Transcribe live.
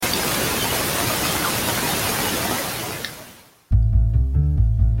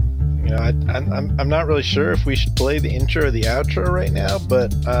I'm not really sure if we should play the intro or the outro right now,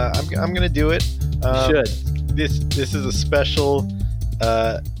 but I'm gonna do it. Should. This is a special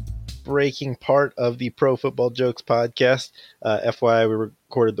breaking part of the Pro Football Jokes podcast. FYI, we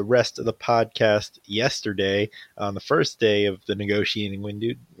recorded the rest of the podcast yesterday on the first day of the negotiating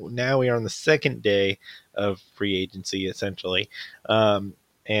window. Now we are on the second day of free agency, essentially.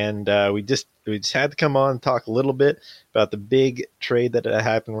 And we just had to come on and talk a little bit about the big trade that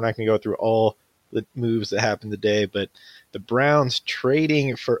happened. We're not going to go through all the moves that happened today, but the Browns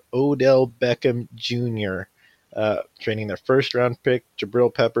trading for Odell Beckham Jr., trading their first-round pick,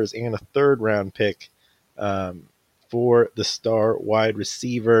 Jabril Peppers, and a third-round pick for the star wide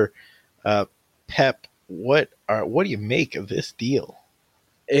receiver. Pep, what do you make of this deal?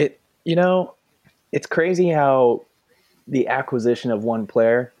 It's crazy how the acquisition of one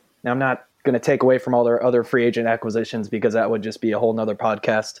player. Now, I'm not going to take away from all their other free agent acquisitions because that would just be a whole nother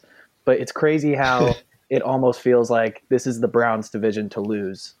podcast. But it's crazy how it almost feels like this is the Browns division to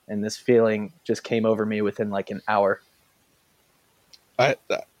lose. And this feeling just came over me within like an hour.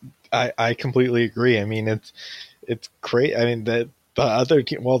 I completely agree. I mean, it's great. I mean, the other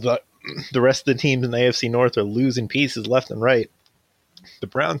team, the rest of the teams in the AFC North are losing pieces left and right. The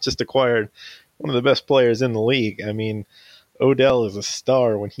Browns just acquired one of the best players in the league. I mean, Odell is a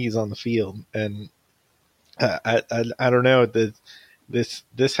star when he's on the field, and I don't know.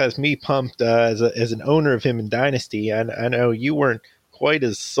 This has me pumped as an owner of him in Dynasty. I know you weren't quite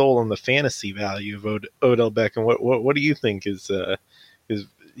as sold on the fantasy value of Odell Beckham. What do you think? You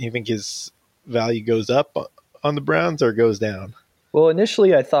think his value goes up on the Browns or goes down? Well,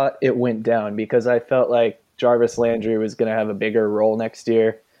 initially I thought it went down because I felt like Jarvis Landry was going to have a bigger role next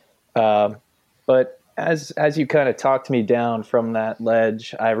year. But as you kind of talked me down from that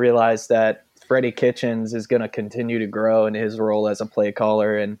ledge, I realized that Freddie Kitchens is going to continue to grow in his role as a play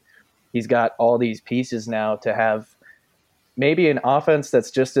caller, and he's got all these pieces now to have maybe an offense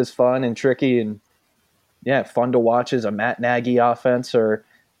that's just as fun and tricky and fun to watch as a Matt Nagy offense, or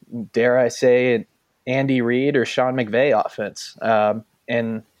dare I say an Andy Reid or Sean McVay offense.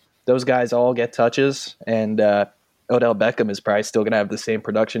 And those guys all get touches, and Odell Beckham is probably still going to have the same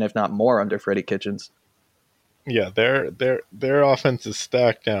production, if not more, under Freddie Kitchens. Yeah, their offense is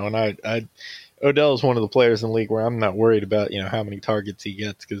stacked now, and Odell is one of the players in the league where I'm not worried about how many targets he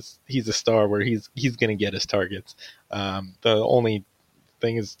gets because he's a star where he's going to get his targets. The only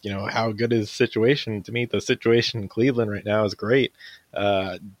thing is how good is the situation. To me, the situation in Cleveland right now is great.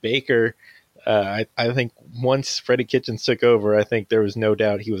 Baker. I think once Freddie Kitchens took over, I think there was no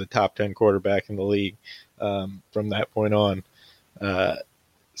doubt he was a top 10 quarterback in the league from that point on.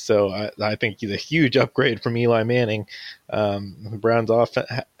 So I think he's a huge upgrade from Eli Manning. The Browns offense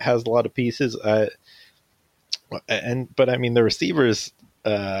has a lot of pieces. But I mean, the receivers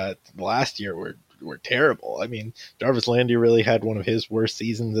last year were terrible. I mean, Jarvis Landry really had one of his worst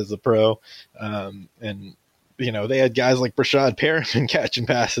seasons as a pro. And they had guys like Brashad Perriman catching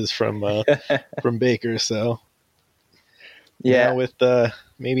passes from Baker. So now with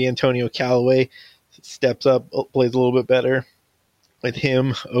maybe Antonio Callaway steps up, plays a little bit better with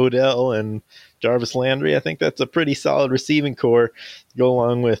him, Odell, and Jarvis Landry. I think that's a pretty solid receiving core to go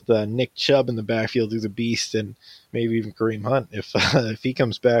along with Nick Chubb in the backfield, who's a beast, and maybe even Kareem Hunt if he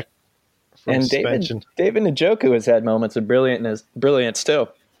comes back from suspension. David Njoku has had moments of brilliance too.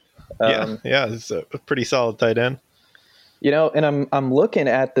 It's a pretty solid tight end. And I'm looking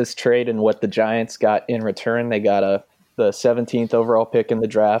at this trade and what the Giants got in return. They got the 17th overall pick in the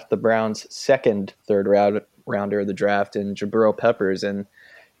draft, the Browns' second third rounder of the draft, and Jabril Peppers. And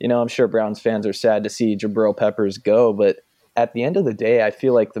I'm sure Browns fans are sad to see Jabril Peppers go, but at the end of the day, I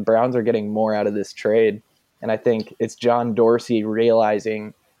feel like the Browns are getting more out of this trade. And I think it's John Dorsey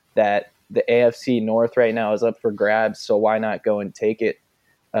realizing that the AFC North right now is up for grabs, so why not go and take it?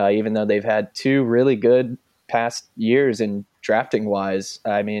 Even though they've had two really good past years in drafting wise.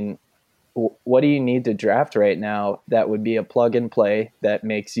 I mean, what do you need to draft right now that would be a plug and play that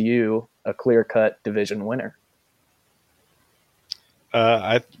makes you a clear-cut division winner?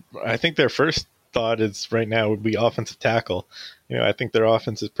 I think their first thought is right now would be offensive tackle. I think their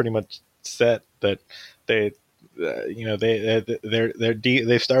offense is pretty much set. That they've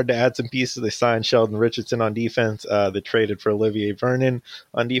started to add some pieces. They signed Sheldon Richardson on defense. They traded for Olivier Vernon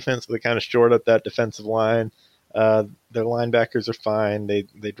on defense. So they kind of shored up that defensive line. Their linebackers are fine.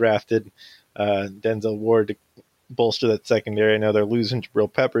 They drafted Denzel Ward to bolster that secondary. I know they're losing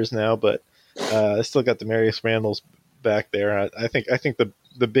Jabril Peppers now, but they still got Demarius Randall's back there. I think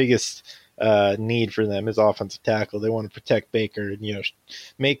the biggest need for them is offensive tackle. They want to protect Baker and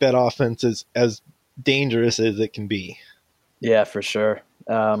make that offense as dangerous as it can be. Yeah, for sure.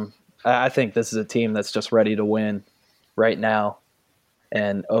 I think this is a team that's just ready to win right now.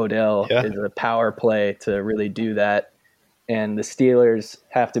 And Odell is a power play to really do that. And the Steelers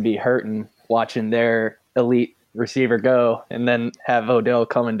have to be hurting watching their elite receiver go and then have Odell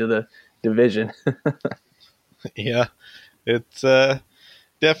come into the division. Yeah, it's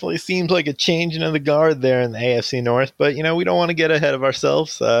definitely seems like a changing of the guard there in the AFC North, but we don't want to get ahead of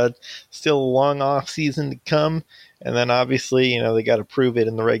ourselves. Still a long off season to come, and then obviously they got to prove it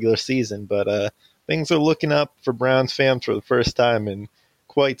in the regular season. But things are looking up for Browns fans for the first time in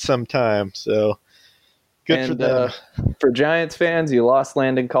quite some time. So good for them. For Giants fans, you lost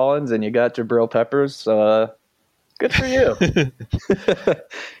Landon Collins and you got Jabril Peppers. Good for you.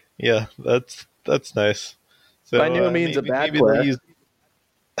 Yeah, that's nice. So, by no means a bad player.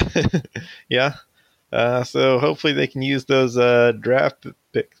 Yeah. So hopefully they can use those draft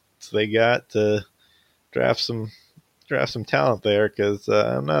picks they got to draft some talent there, because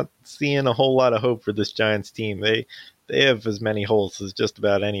I'm not seeing a whole lot of hope for this Giants team. They have as many holes as just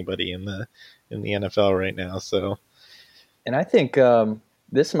about anybody in the NFL right now. So, and I think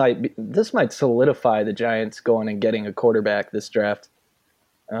this might solidify the Giants going and getting a quarterback this draft.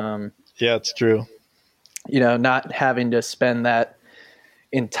 Yeah, it's true. Not having to spend that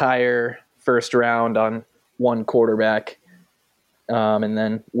entire first round on one quarterback and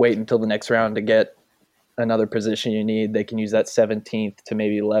then wait until the next round to get another position you need. They can use that 17th to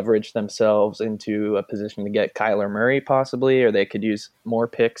maybe leverage themselves into a position to get Kyler Murray possibly, or they could use more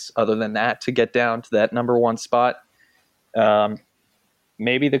picks other than that to get down to that number one spot.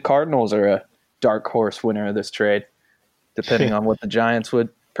 Maybe the Cardinals are a dark horse winner of this trade, depending on what the Giants would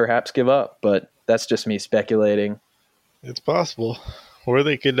perhaps give up, but that's just me speculating. It's possible. Or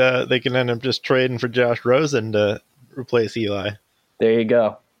they could end up just trading for Josh Rosen to replace Eli. There you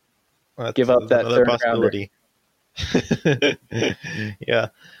go. Give up that third possibility. Yeah.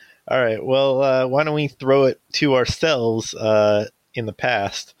 All right. Well, why don't we throw it to ourselves in the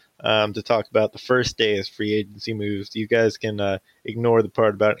past to talk about the first day of free agency moves. You guys can ignore the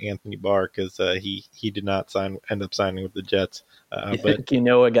part about Anthony Barr, because he did not end up signing with the Jets. But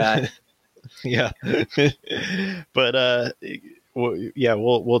a guy. Yeah. But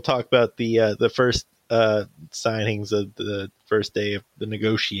we'll talk about the first signings of the first day of the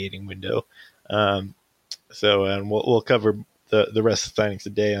negotiating window. And we'll cover the rest of the signings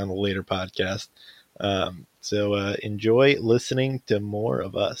today on the later podcast. So enjoy listening to more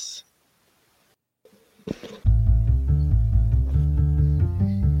of us.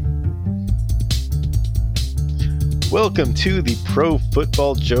 Welcome to the Pro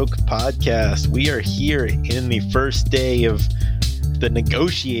Football Joke Podcast. We are here in the first day of the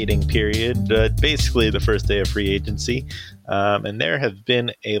negotiating period, basically the first day of free agency. And there have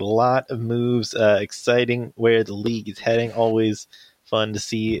been a lot of moves, exciting where the league is heading. Always fun to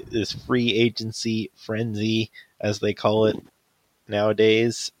see this free agency frenzy, as they call it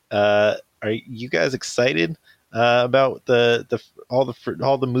nowadays. Are you guys excited about all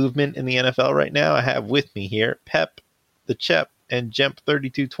the movement in the NFL right now? I have with me here Pep, the Chep, and Jemp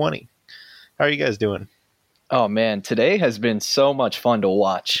 3220. How are you guys doing? Oh man, today has been so much fun to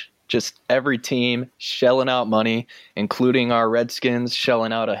watch. Just every team shelling out money, including our Redskins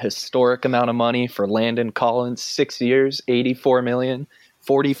shelling out a historic amount of money for Landon Collins, 6 years, $84 million,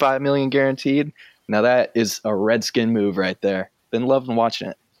 $45 million guaranteed. Now that is a Redskin move right there. Been loving watching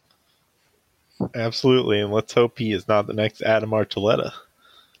it. Absolutely, and let's hope he is not the next Adam Archuleta.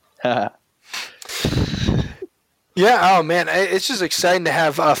 Yeah, oh man, it's just exciting to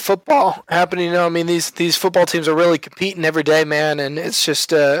have football happening. I mean, these football teams are really competing every day, man, and it's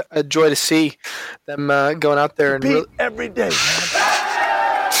just a joy to see them going out there and every day,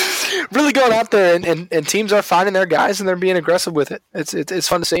 really going out there, and teams are finding their guys and they're being aggressive with it. It's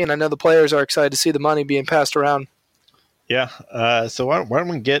fun to see, and I know the players are excited to see the money being passed around. Yeah, so why don't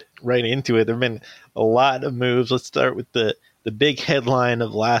we get right into it? There have been a lot of moves. Let's start with the big headline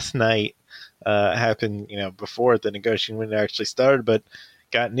of last night. Happened, before the negotiation window actually started, but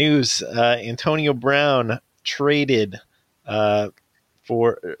got news. Antonio Brown traded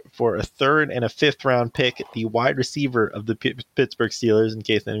for a third and a fifth round pick, the wide receiver of the Pittsburgh Steelers. In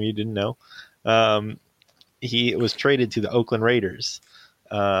case any of you didn't know, he was traded to the Oakland Raiders.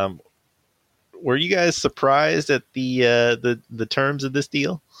 Were you guys surprised at the terms of this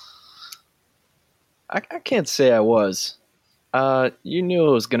deal? I can't say I was. You knew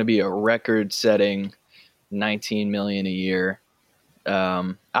it was going to be a record-setting $19 million a year.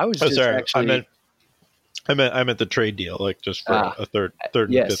 I was actually. I meant the trade deal, like just for a third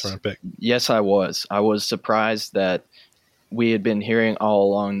and fifth round pick. Yes, I was. I was surprised that we had been hearing all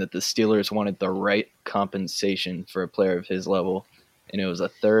along that the Steelers wanted the right compensation for a player of his level, and it was a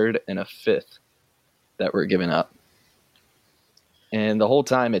third and a fifth that were given up. And the whole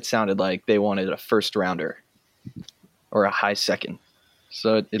time it sounded like they wanted a first rounder or a high second.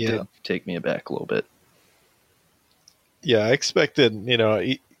 So it did take me aback a little bit. Yeah, I expected,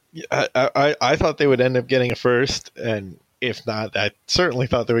 I thought they would end up getting a first, and if not, I certainly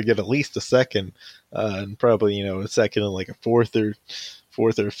thought they would get at least a second, and probably, a second and like a fourth or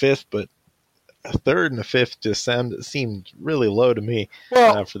fifth, but a third and a fifth just seemed really low to me.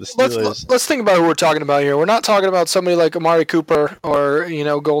 Well, for the Steelers. Let's think about who we're talking about here. We're not talking about somebody like Amari Cooper or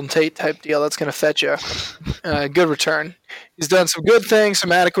Golden Tate type deal that's going to fetch you a good return. He's done some good things,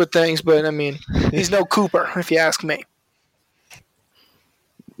 some adequate things, but I mean, he's no Cooper, if you ask me.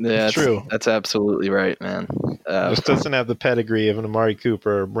 Yeah, true. That's absolutely right, man. Just doesn't have the pedigree of an Amari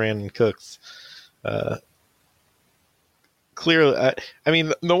Cooper or Brandon Cooks. Clearly, I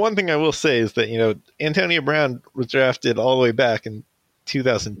mean, the one thing I will say is that, Antonio Brown was drafted all the way back in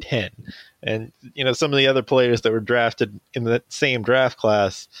 2010. And, some of the other players that were drafted in the same draft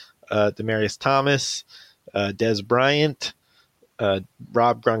class, Demaryius Thomas, Dez Bryant,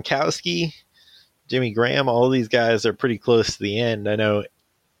 Rob Gronkowski, Jimmy Graham, all of these guys are pretty close to the end. I know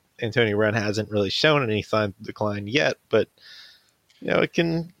Antonio Brown hasn't really shown any signs of decline yet, but it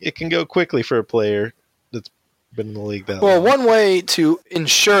can go quickly for a player that's been in the league that long. One way to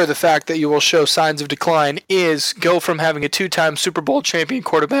ensure the fact that you will show signs of decline is go from having a 2-time Super Bowl champion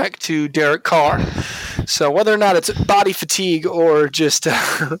quarterback to Derek Carr. So whether or not it's body fatigue or just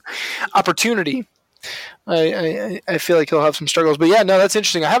opportunity, I feel like he'll have some struggles. But yeah, no, that's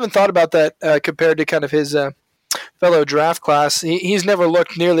interesting. I haven't thought about that compared to kind of his fellow draft class. He's never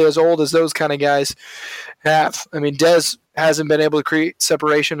looked nearly as old as those kind of guys have. I mean, Dez hasn't been able to create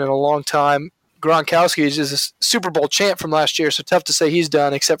separation in a long time. Gronkowski is just a Super Bowl champ from last year, so tough to say he's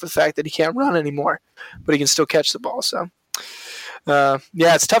done, except for the fact that he can't run anymore, but he can still catch the ball. So,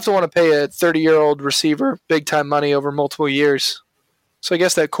 it's tough to want to pay a 30-year-old receiver big-time money over multiple years. So I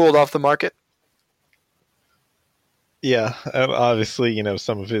guess that cooled off the market. Yeah, obviously,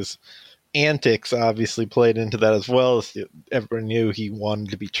 some of his antics obviously played into that as well. As everyone knew he wanted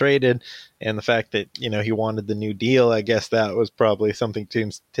to be traded, and the fact that he wanted the new deal, I guess that was probably something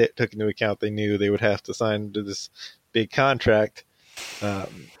teams took into account. They knew they would have to sign to this big contract,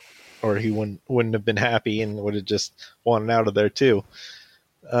 or he wouldn't have been happy and would have just wanted out of there too.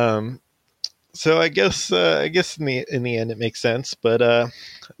 So I guess in the end it makes sense, but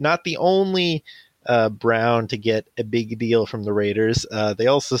not the only Brown to get a big deal from the Raiders. They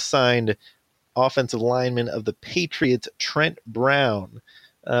also signed offensive lineman of the Patriots, Trent Brown.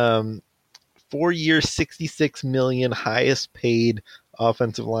 4 years, $66 million, highest paid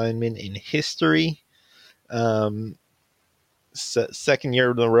offensive lineman in history. Second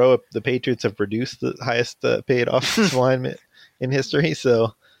year in a row, the Patriots have produced the highest paid offensive lineman in history.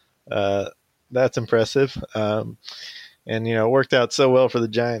 So that's impressive. And, it worked out so well for the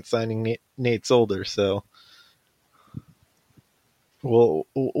Giants signing Nate Solder. So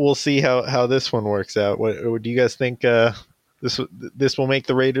we'll see how this one works out. What do you guys think? This will make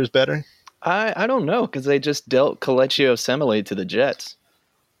the Raiders better? I don't know, because they just dealt Kelechi Osemele to the Jets,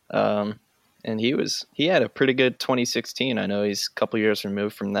 and he had a pretty good 2016. I know he's a couple years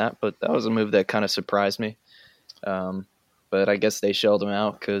removed from that, but that was a move that kind of surprised me. But I guess they shelled him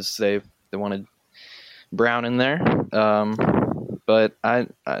out because they wanted Brown in there. But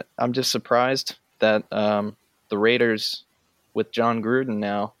I'm just surprised that the Raiders, with John Gruden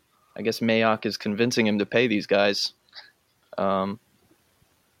now, I guess Mayock is convincing him to pay these guys.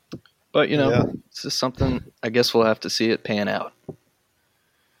 But, It's just something, I guess we'll have to see it pan out.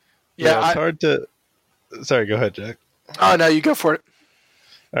 Yeah, it's hard to... Sorry, go ahead, Jack. Oh, no, you go for it.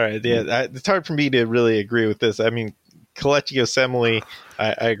 All right, yeah, it's hard for me to really agree with this. I mean, Kelechi Osemele,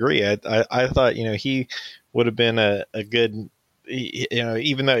 I agree. I thought, he would have been a good...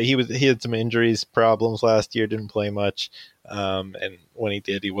 even though he had some injuries problems last year, didn't play much, and when he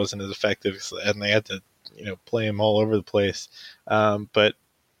did, he wasn't as effective, and they had to play him all over the place. But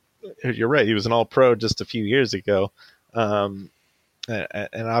you're right, he was an all-pro just a few years ago, and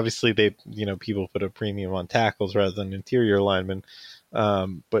obviously they people put a premium on tackles rather than interior linemen.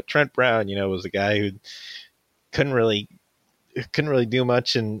 But Trent Brown, was a guy who couldn't really do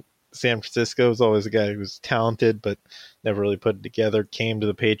much in San Francisco. Was always a guy who was talented but never really put it together. Came to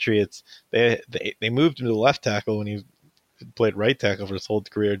the Patriots. They moved him to left tackle when he played right tackle for his whole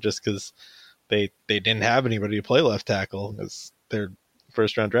career, just because they didn't have anybody to play left tackle, because their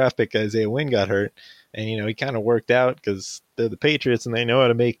first round draft pick Isaiah Wynn got hurt, and he kind of worked out because they're the Patriots and they know how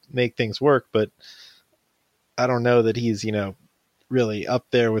to make things work. But I don't know that he's really up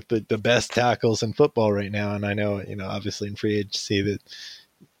there with the best tackles in football right now. And I know, obviously in free agency that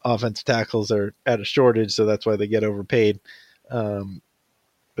offensive tackles are at a shortage, so that's why they get overpaid.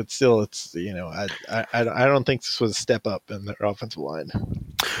 But still, it's I don't think this was a step up in their offensive line.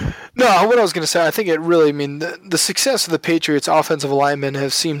 No, what I was going to say, I think it really, the success of the Patriots' offensive linemen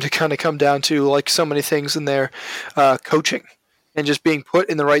have seemed to kind of come down to, like so many things in their coaching and just being put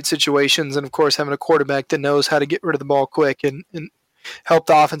in the right situations, and of course having a quarterback that knows how to get rid of the ball quick and help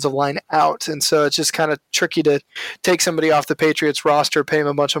the offensive line out. And so it's just kind of tricky to take somebody off the Patriots roster, pay them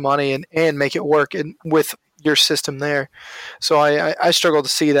a bunch of money, and make it work with your system there. So I struggle to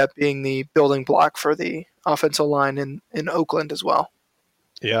see that being the building block for the offensive line in Oakland as well.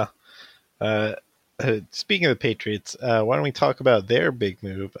 Yeah. Speaking of the Patriots, why don't we talk about their big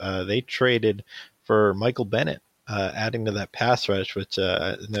move? They traded for Michael Bennett, adding to that pass rush, which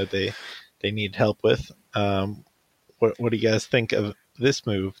I know they need help with. What do you guys think of this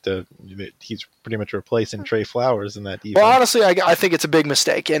move? He's pretty much replacing Trey Flowers in that defense. Well, honestly, I think it's a big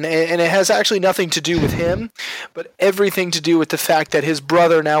mistake, and it has actually nothing to do with him, but everything to do with the fact that his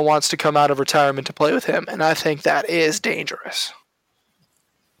brother now wants to come out of retirement to play with him, and I think that is dangerous.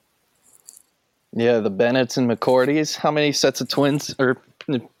 Yeah, the Bennetts and McCourties. How many sets of twins or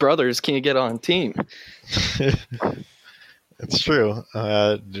brothers can you get on a team? It's true.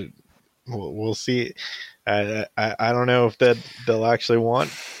 We'll see. I don't know if they'll actually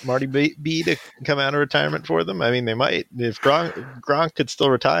want Marty B to come out of retirement for them. I mean, they might. If Gronk could still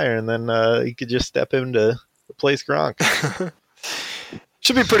retire, and then he could just step in to replace Gronk.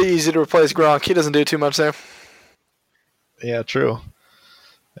 Should be pretty easy to replace Gronk. He doesn't do too much there. Yeah, true.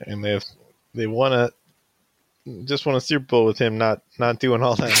 And they want a Super Bowl with him not doing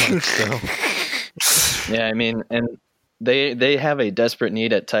all that much. So. Yeah, I mean, and they have a desperate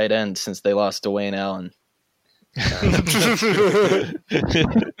need at tight end since they lost Dwayne Allen.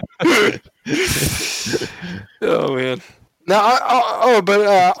 Oh man. Now,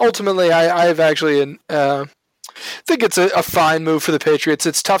 but ultimately, I've actually think it's a fine move for the Patriots.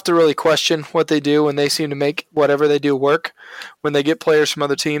 It's tough to really question what they do when they seem to make whatever they do work when they get players from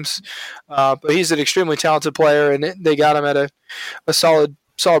other teams. But he's an extremely talented player, and they got him at a solid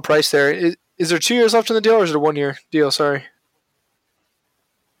price there. Is there 2 years left in the deal, or is it a 1 year deal? Sorry.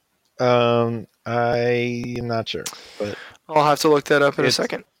 I'm not sure, but I'll have to look that up in a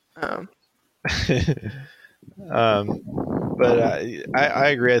second. But I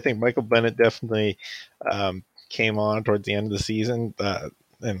agree. I think Michael Bennett definitely came on towards the end of the season,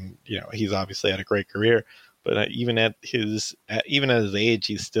 and he's obviously had a great career. But even at his age,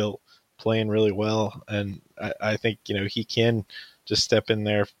 he's still playing really well, and I think he can just step in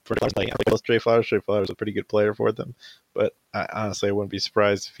there for Trey Flowers. Trey Flowers is a pretty good player for them, but honestly, I wouldn't be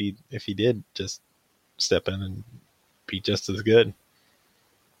surprised if he did just step in and be just as good.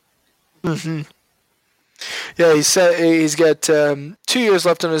 Mm-hmm. Yeah, he said he's got 2 years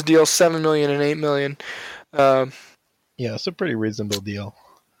left on his deal, $7 million and $8 million. Yeah, it's a pretty reasonable deal.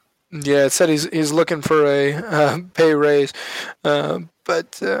 Yeah, it said he's looking for a pay raise,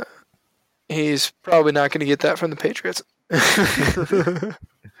 but he's probably not going to get that from the Patriots.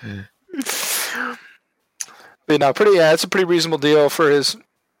 But no, it's a pretty reasonable deal for his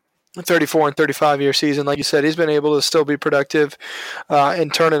 34 and 35-year season. Like you said, he's been able to still be productive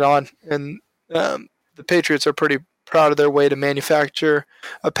and turn it on. And the Patriots are pretty proud of their way to manufacture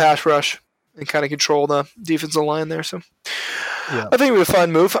a pass rush and kind of control the defensive line there. So yeah. I think it was a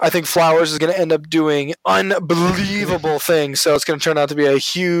fun move. I think Flowers is going to end up doing unbelievable things, so it's going to turn out to be a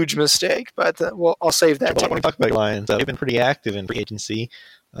huge mistake. But I'll save that. I want to talk about Lions. They've been pretty active in free agency,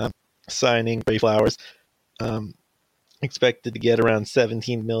 signing Trey Flowers. Expected to get around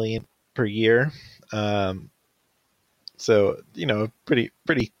 $17 million per year. So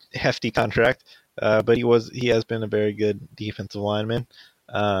pretty hefty contract. But he has been a very good defensive lineman.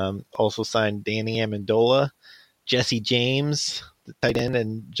 Also signed Danny Amendola, Jesse James, the tight end,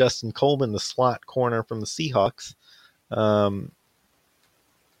 and Justin Coleman, the slot corner from the Seahawks. Are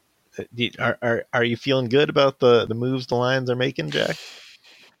you feeling good about the moves the Lions are making, Jack?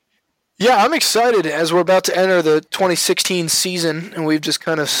 Yeah, I'm excited as we're about to enter the 2016 season, and we've just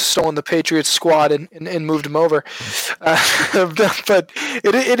kind of stolen the Patriots squad and moved them over. But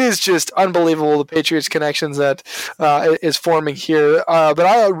it is just unbelievable, the Patriots connections that is forming here. But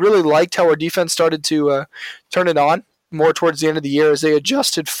I really liked how our defense started to turn it on more towards the end of the year as they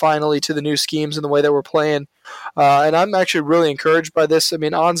adjusted finally to the new schemes and the way that we're playing. And I'm actually really encouraged by this. I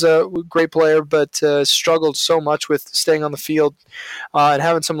mean, Anza, great player, but struggled so much with staying on the field and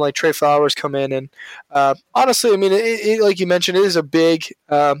having someone like Trey Flowers come in. And honestly, I mean, like you mentioned, it is a big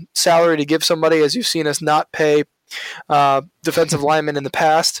salary to give somebody, as you've seen us not pay defensive lineman in the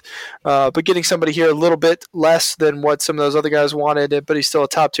past, but getting somebody here a little bit less than what some of those other guys wanted, but he's still a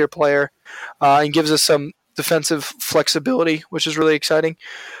top-tier player and gives us some defensive flexibility, which is really exciting.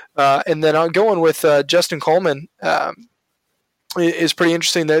 And then I'm going with Justin Coleman. Is pretty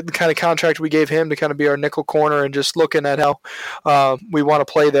interesting, the kind of contract we gave him to kind of be our nickel corner and just looking at how we want to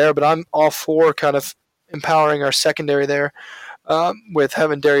play there. But I'm all for kind of empowering our secondary there with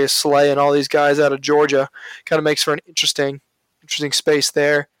having Darius Slay and all these guys out of Georgia. Kind of makes for an interesting space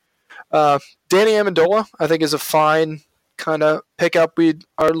there. Danny Amendola, I think, is a fine kind of pickup. We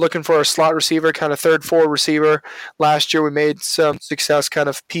are looking for a slot receiver, kind of 3rd-4 receiver. Last year we made some success kind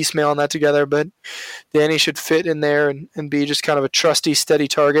of piecemealing that together, but Danny should fit in there and be just kind of a trusty, steady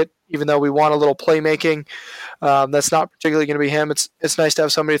target, even though we want a little playmaking. That's not particularly going to be him. It's nice to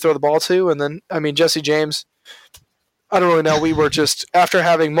have somebody to throw the ball to. And then, I mean, Jesse James, I don't really know. We were just, after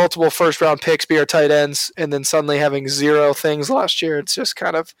having multiple first-round picks be our tight ends and then suddenly having 0 things last year, it's just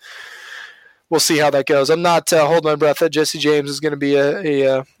kind of, we'll see how that goes. I'm not holding my breath that Jesse James is going to be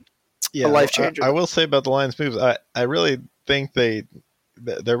a life changer. I will say about the Lions' moves, I really think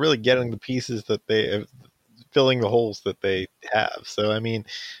they're really getting the pieces that they filling the holes that they have. So I mean,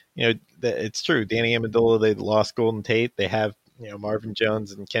 it's true. Danny Amendola, they lost Golden Tate. They have Marvin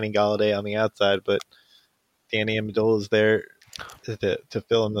Jones and Kenny Golladay on the outside, but Danny Amendola is there to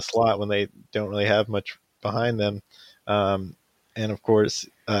fill in the slot when they don't really have much behind them. And of course,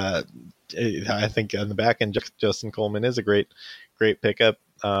 I think on the back end, Justin Coleman is a great pickup.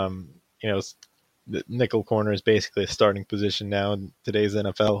 The nickel corner is basically a starting position now in today's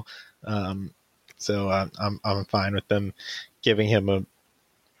NFL. So I'm fine with them giving him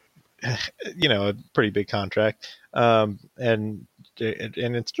a pretty big contract. And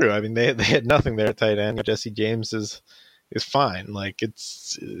it's true. I mean, they had nothing there at tight end. Jesse James is fine. Like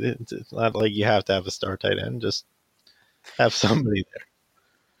it's not like you have to have a star tight end. Just have somebody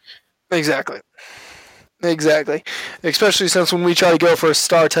there. Exactly. Especially since when we try to go for a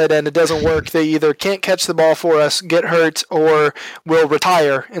star tight end, it doesn't work. They either can't catch the ball for us, get hurt, or will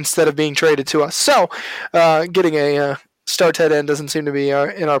retire instead of being traded to us. So getting a star tight end doesn't seem to be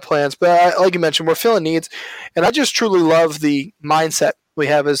in our plans. But like you mentioned, we're filling needs. And I just truly love the mindset we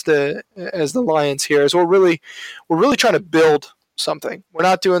have as the Lions here. As we're really trying to build something. We're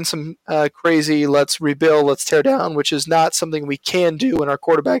not doing some crazy let's rebuild, let's tear down, which is not something we can do when our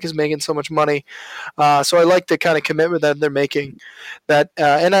quarterback is making so much money. So I like the kind of commitment that they're making.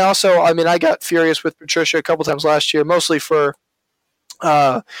 And I got furious with Patricia a couple times last year, mostly for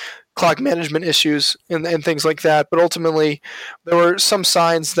clock management issues and things like that. But ultimately, there were some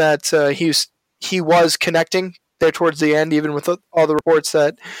signs that he was connecting there towards the end, even with all the reports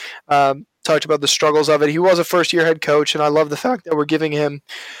that talked about the struggles of it. He was a first-year head coach, and I love the fact that we're giving him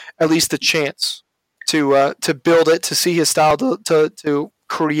at least the chance to build it, to see his style, to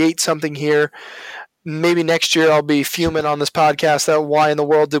create something here. Maybe next year I'll be fuming on this podcast that why in the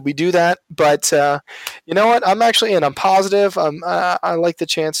world did we do that? But you know what? I'm actually in. I'm positive. I like the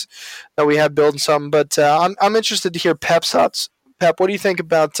chance that we have building something. But I'm interested to hear Pep's thoughts. Pep, what do you think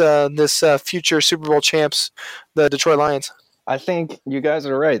about this future Super Bowl champs, the Detroit Lions? I think you guys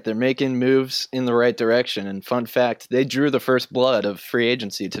are right. They're making moves in the right direction. And fun fact, they drew the first blood of free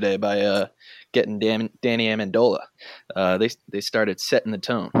agency today by getting Danny Amendola. They started setting the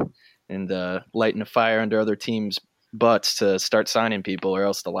tone and lighting a fire under other teams' butts to start signing people, or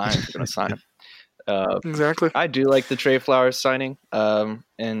else the Lions are going to sign them. Exactly. I do like the Trey Flowers signing.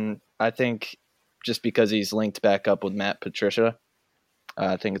 And I think just because he's linked back up with Matt Patricia,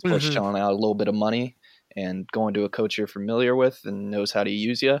 I think it's shelling out a little bit of money and going to a coach you're familiar with and knows how to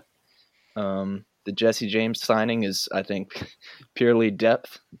use you. The Jesse James signing is, I think, purely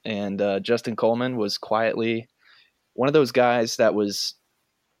depth. And Justin Coleman was quietly one of those guys that was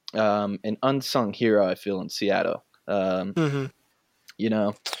an unsung hero, I feel, in Seattle.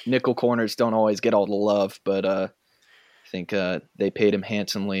 Nickel corners don't always get all the love, but I think they paid him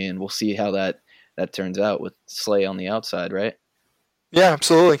handsomely, and we'll see how that turns out with Slay on the outside, right? Yeah,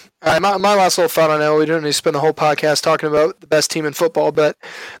 absolutely. My last little thought on it, we didn't need to spend the whole podcast talking about the best team in football, but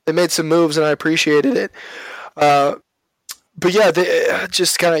they made some moves, and I appreciated it. But yeah, they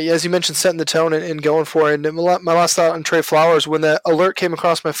just kind of, as you mentioned, setting the tone and going for it. And my last thought on Trey Flowers, when the alert came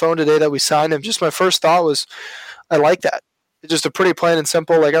across my phone today that we signed him, just my first thought was, I like that. It's just a pretty plain and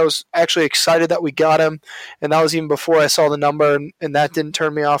simple. Like, I was actually excited that we got him, and that was even before I saw the number, and that didn't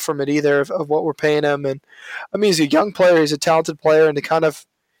turn me off from it either of what we're paying him. And I mean, he's a young player, he's a talented player, and to kind of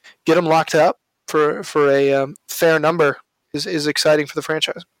get him locked up for a fair number is exciting for the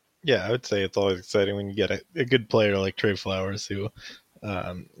franchise. Yeah, I would say it's always exciting when you get a good player like Trey Flowers who,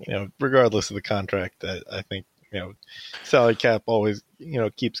 regardless of the contract, I think salary cap always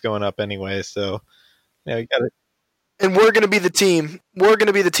keeps going up anyway. So you got to. And we're going to be the team. We're going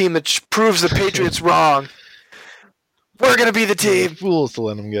to be the team that proves the Patriots wrong. We're going to be the team. Fools to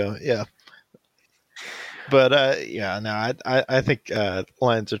let them go. Yeah. But I think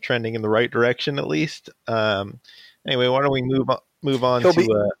Lions are trending in the right direction at least. Anyway, why don't we move on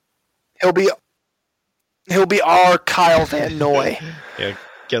to? He'll be our Kyle Van Noy. Yeah,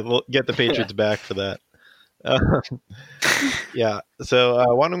 get the Patriots back for that. Yeah.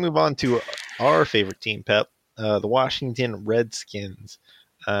 So why don't we move on to our favorite team, Pep? The Washington Redskins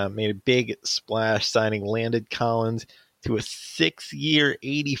made a big splash signing Landon Collins to a 6-year,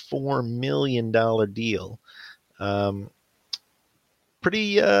 $84 million deal.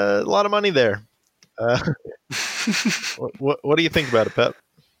 Pretty a lot of money there. What do you think about it, Pep?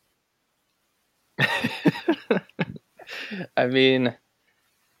 I mean,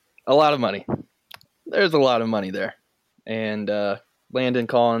 a lot of money. There's a lot of money there. And Landon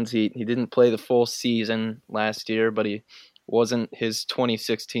Collins, he didn't play the full season last year, but he wasn't his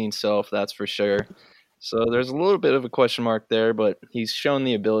 2016 self, that's for sure. So there's a little bit of a question mark there, but he's shown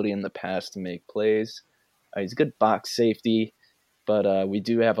the ability in the past to make plays. He's a good box safety, but we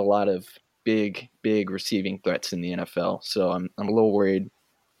do have a lot of big receiving threats in the NFL. So I'm a little worried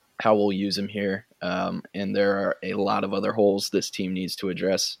how we'll use him here. And there are a lot of other holes this team needs to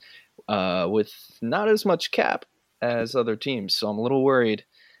address with not as much cap as other teams. So I'm a little worried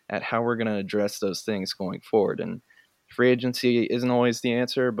at how we're going to address those things going forward. And free agency isn't always the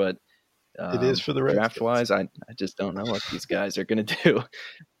answer, but it is for the Redskins. Draft-wise, I just don't know what these guys are going to do.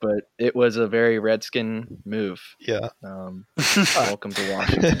 But it was a very Redskin move. Yeah. Welcome to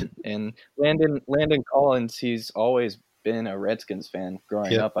Washington. And Landon Collins, he's always been a Redskins fan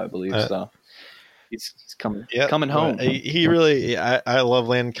growing up, I believe. So he's coming home. He really, I love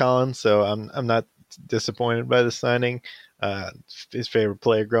Landon Collins, so I'm not disappointed by the signing. His favorite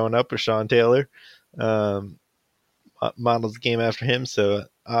player growing up was Sean Taylor. Models the game after him, so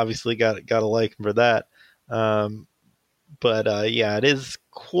obviously got to like him for that. But it is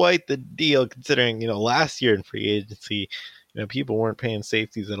quite the deal considering last year in free agency, people weren't paying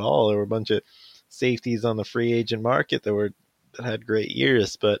safeties at all. There were a bunch of safeties on the free agent market that had great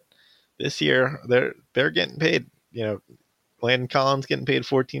years, but this year they're getting paid. Landon Collins getting paid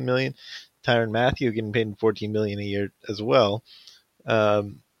 $14 million, Tyrann Mathieu getting paid $14 million a year as well.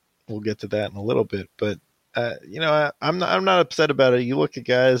 We'll get to that in a little bit, but I'm not upset about it. You look at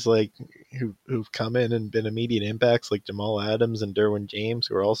guys like who've come in and been immediate impacts like Jamal Adams and Derwin James,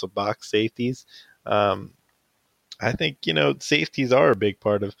 who are also box safeties. I think safeties are a big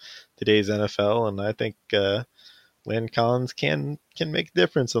part of today's NFL, and I think Landon Collins can make a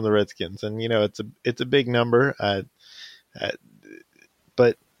difference on the Redskins. And it's a big number,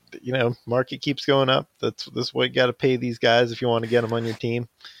 but market keeps going up. That's what you got to pay these guys if you want to get them on your team.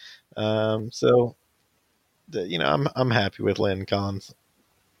 So. I'm happy with Landon Collins.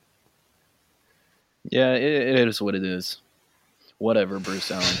 Yeah, it is what it is. Whatever, Bruce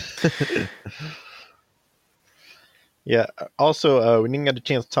Allen. Yeah. Also, we didn't get a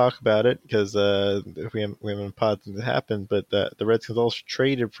chance to talk about it because we haven't pod since it happened. But the Redskins also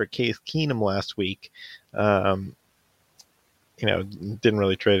traded for Case Keenum last week. Didn't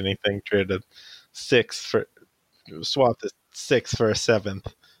really trade anything. Traded swapped a 6th for a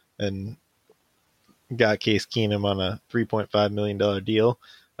 7th, and got Case Keenum on a $3.5 million deal.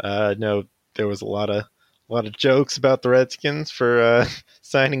 No, there was a lot of jokes about the Redskins for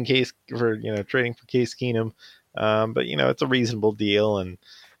signing Case for trading for Case Keenum, but it's a reasonable deal, and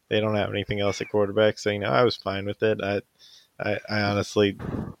they don't have anything else at quarterback, so I was fine with it. I honestly,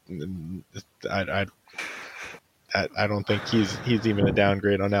 I don't think he's even a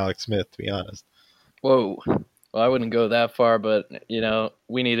downgrade on Alex Smith, to be honest. Whoa, well, I wouldn't go that far, but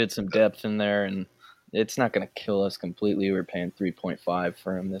we needed some depth in there, and it's not going to kill us completely. We're paying 3.5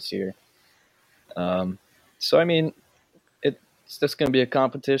 for him this year. So, I mean, it's just going to be a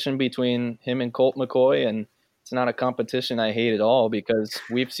competition between him and Colt McCoy, and it's not a competition I hate at all because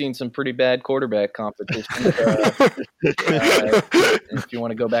we've seen some pretty bad quarterback competition. If you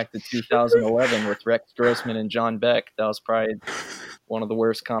want to go back to 2011 with Rex Grossman and John Beck, that was probably one of the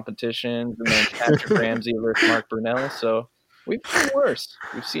worst competitions. And then Patrick Ramsey versus Mark Brunell. So we've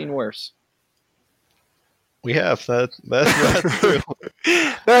seen worse. We have. That's true.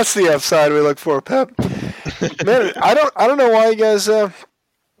 That's the upside we look for, Pep. Man, I don't know why you guys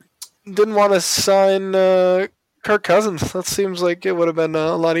didn't want to sign Kirk Cousins. That seems like it would have been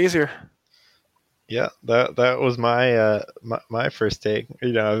a lot easier. Yeah, that was my my first take.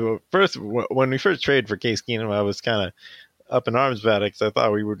 First when we first traded for Case Keenum, I was kind up in arms about it because I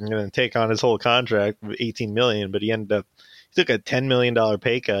thought we were going to take on his whole contract of $18 million, but he took a $10 million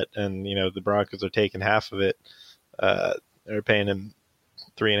pay cut, and the Broncos are taking half of it. They're paying him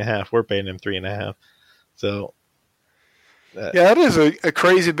 3.5. We're paying him 3.5. So that is a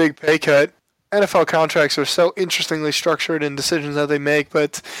crazy big pay cut. NFL contracts are so interestingly structured in decisions that they make,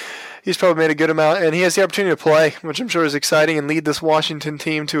 but he's probably made a good amount, and he has the opportunity to play, which I'm sure is exciting, and lead this Washington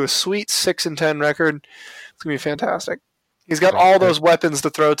team to a sweet 6-10 record. It's gonna be fantastic. He's got all those weapons to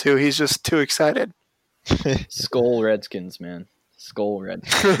throw to. He's just too excited. Skull Redskins, man. Skull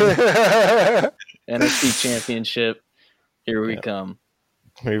Redskins. NFC Championship. Here we come.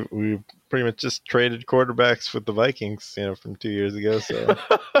 We pretty much just traded quarterbacks with the Vikings, from 2 years ago. So,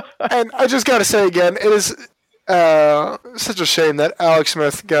 and I just got to say again, it is such a shame that Alex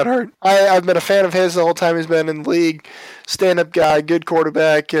Smith got hurt. I've been a fan of his the whole time he's been in the league. Stand-up guy, good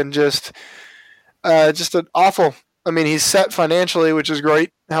quarterback, and just an awful. I mean, he's set financially, which is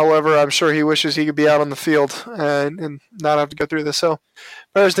great. However, I'm sure he wishes he could be out on the field and not have to go through this. So,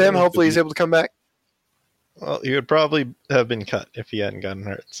 prayers to him. Hopefully, he's able to come back. Well, he would probably have been cut if he hadn't gotten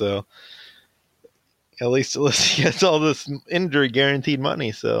hurt. So, at least he gets all this injury guaranteed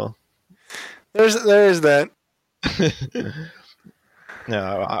money. So, there is that.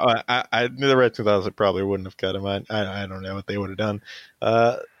 No, the Redskins probably wouldn't have cut him. I don't know what they would have done.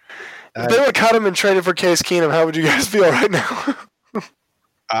 If they would have cut him and traded for Case Keenum, how would you guys feel right now?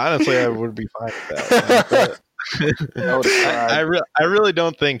 Honestly, I would be fine with that. I really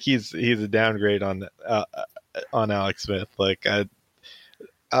don't think he's a downgrade on Alex Smith. Like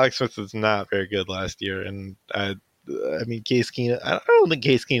Alex Smith was not very good last year, and I mean Case Keenum. I don't think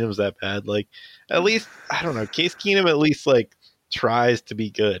Case Keenum's that bad. Like at least I don't know. Case Keenum at least like tries to be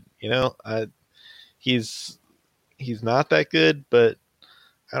good. He's not that good, but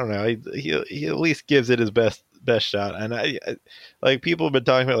I don't know. He at least gives it his best shot. And I like people have been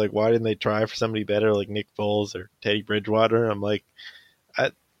talking about like why didn't they try for somebody better like Nick Foles or Teddy Bridgewater? I'm like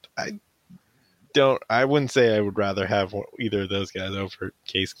I wouldn't say I would rather have either of those guys over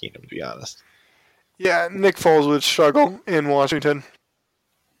Case Keenum, to be honest. Yeah, Nick Foles would struggle in Washington.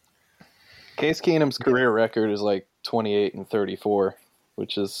 Case Keenum's career record is like 28-34,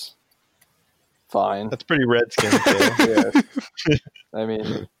 which is fine. That's pretty Redskins. Yeah. I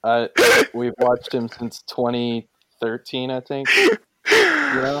mean, we've watched him since 2013, I think.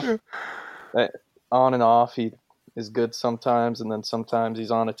 On and off, he is good sometimes, and then sometimes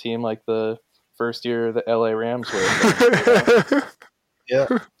he's on a team like the first year the LA Rams were. Yeah.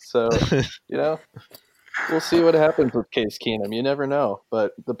 So, we'll see what happens with Case Keenum. You never know.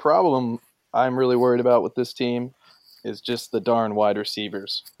 But the problem I'm really worried about with this team is just the darn wide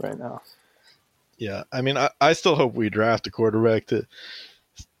receivers right now. Yeah, I mean, I still hope we draft a quarterback to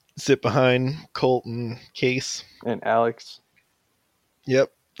sit behind Colton, Case, and Alex.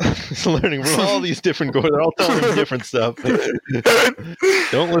 Yep, he's learning from all these different quarterbacks. They're all telling him different stuff.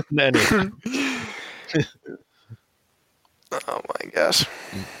 Don't listen to anything. Oh my gosh!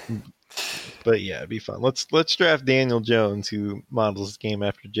 But yeah, it'd be fun. Let's draft Daniel Jones, who models his game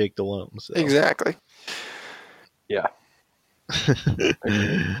after Jake Delhomme. So. Exactly. Yeah.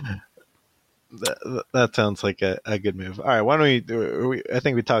 That sounds like a good move. All right, why don't we I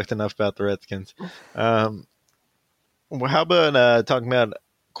think we talked enough about the Redskins. How about talking about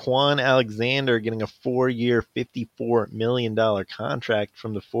Quan Alexander getting a 4-year, $54 million contract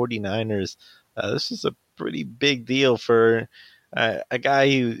from the 49ers? This is a pretty big deal for a guy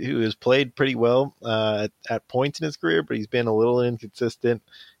who has played pretty well at points in his career, but he's been a little inconsistent.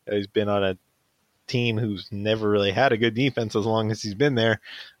 He's been on a team who's never really had a good defense as long as he's been there.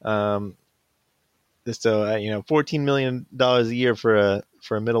 So $14 million a year for a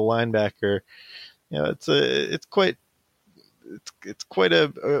middle linebacker, it's quite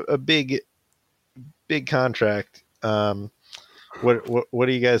a big contract. What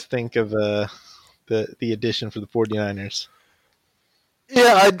do you guys think of the addition for the 49ers?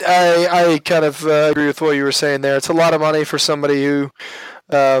 Yeah, I kind of agree with what you were saying there. It's a lot of money for somebody who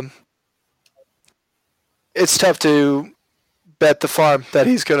it's tough to bet the farm that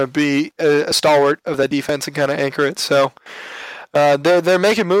he's going to be a stalwart of that defense and kind of anchor it. So they're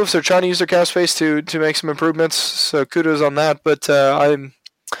making moves. They're trying to use their cap space to make some improvements. So kudos on that. But I'm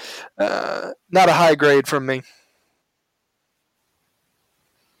not a high grade from me.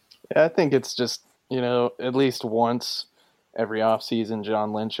 Yeah, I think it's just at least once every offseason,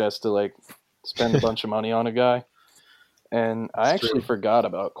 John Lynch has to spend a bunch of money on a guy. And I actually forgot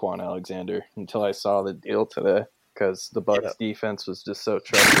about Quan Alexander until I saw the deal today. Because the Bucs defense was just so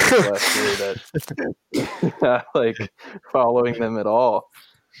treacherous last year that not following them at all.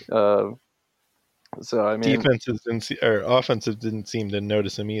 So I mean, defenses or offensive didn't seem to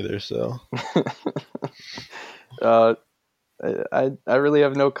notice him either. So uh, I really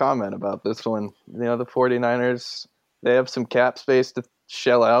have no comment about this one. The 49ers, they have some cap space to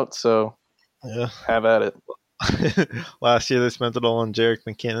shell out, so yeah. have at it. Last year they spent it all on Jerick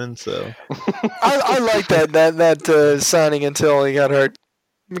McKinnon. So I like that signing until he got hurt.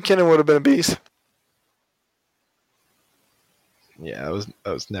 McKinnon would have been a beast. yeah, I was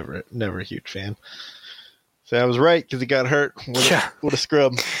never a huge fan. So I was right because he got hurt. What a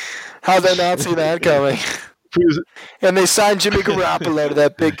scrub! How'd they not see that coming? And they signed Jimmy Garoppolo to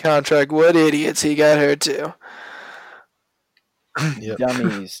that big contract. What idiots! He got hurt too. Yep.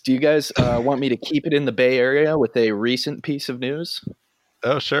 Dummies. Do you guys want me to keep it in the Bay Area with a recent piece of news?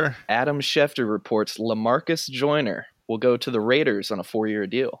 Oh, sure. Adam Schefter reports LaMarcus Joyner will go to the Raiders on a 4-year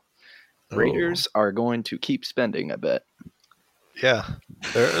deal. Raiders are going to keep spending, I bet. Yeah.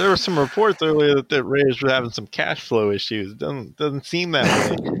 There were some reports earlier that the Raiders were having some cash flow issues. Doesn't seem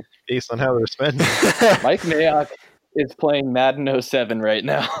that way based on how they're spending. Mike Mayock is playing Madden 07 right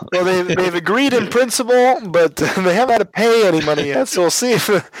now. Well, they've agreed in principle, but they haven't had to pay any money yet. So we'll see if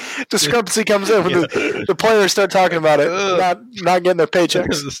a discrepancy comes in when the players start talking about it, not getting their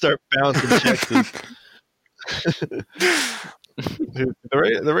paychecks. Start bouncing checks. The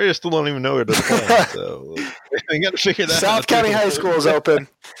Raiders still don't even know where they're playing, so they got to figure that out. South County High School is open.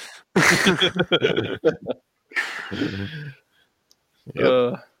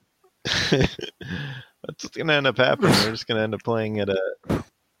 That's what's gonna end up happening. We're just gonna end up playing at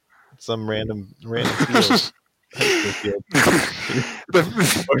some random field.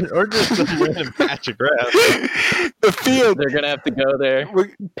 or just some random patch of grass. The field. They're gonna have to go there,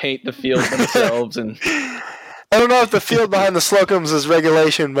 paint the field themselves, and I don't know if the field behind the Slocums is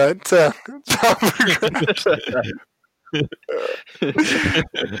regulation, but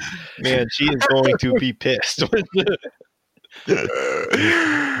man, she is going to be pissed.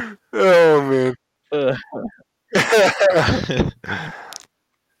 Oh man. All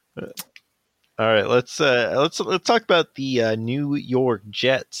right, let's talk about the New York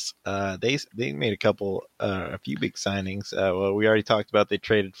Jets. They made a few big signings. Well, we already talked about they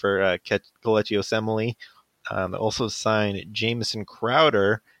traded for Kelechi Osemele. They also signed Jamison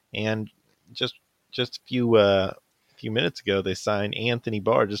Crowder, and just a few minutes ago they signed Anthony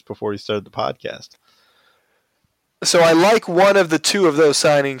Barr just before we started the podcast. So I like one of the two of those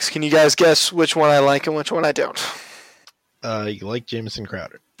signings. Can you guys guess which one I like and which one I don't? You like Jamison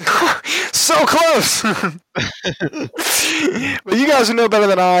Crowder. So close! But you guys would know better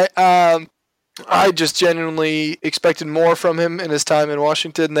than I. I just genuinely expected more from him in his time in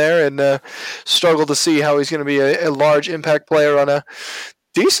Washington there, and struggled to see how he's going to be a large impact player on a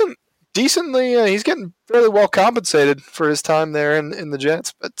decently. He's getting fairly well compensated for his time there in the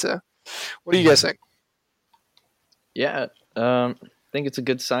Jets. But what do you guys think? Yeah, I think it's a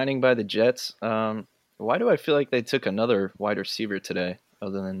good signing by the Jets. Why do I feel like they took another wide receiver today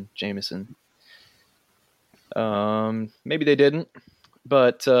other than Jamison? Maybe they didn't,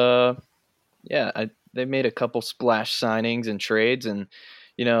 but they made a couple splash signings and trades, and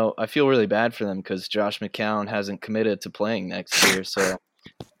I feel really bad for them because Josh McCown hasn't committed to playing next year, so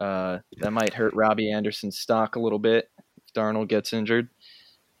that might hurt Robbie Anderson's stock a little bit if Darnold gets injured.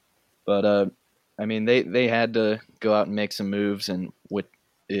 But I mean, they had to go out and make some moves, and what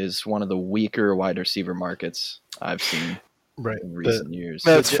is one of the weaker wide receiver markets I've seen in recent years.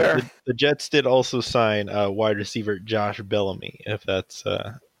 That's fair. The Jets did also sign wide receiver Josh Bellamy, if that's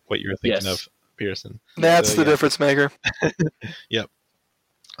what you're thinking of, Pearson. That's the difference maker. Yep.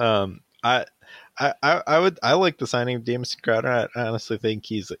 I like the signing of Jamison Crowder. I honestly think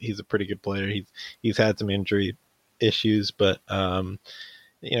he's a pretty good player. He's had some injury issues, but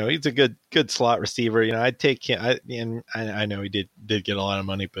he's a good slot receiver. I'd take him. I know he did get a lot of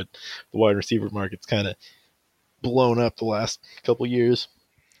money, but the wide receiver market's kind of blown up the last couple years.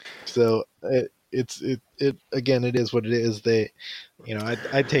 So it is what it is.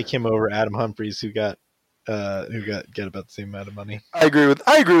 I'd take him over Adam Humphries, who got about the same amount of money. I agree with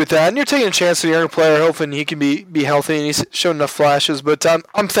that. And you're taking a chance on a young player, hoping he can be healthy, and he's shown enough flashes. But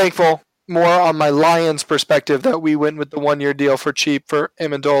I'm thankful more on my Lions perspective that we went with the 1-year deal for cheap for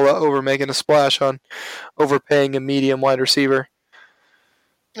Amendola over making a splash on overpaying a medium wide receiver.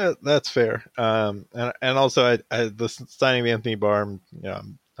 That's fair. And also the signing of Anthony Barr,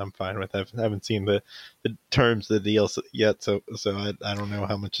 I'm fine with. I haven't seen the terms of the deal yet, so I don't know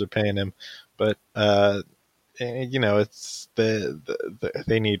how much they're paying him, but it's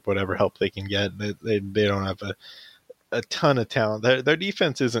they need whatever help they can get. They don't have a ton of talent. Their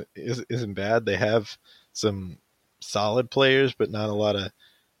defense isn't bad. They have some solid players, but not a lot of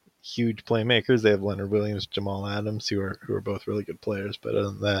huge playmakers. They have Leonard Williams, Jamal Adams, who are both really good players. But other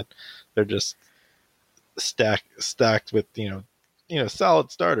than that, they're just stacked with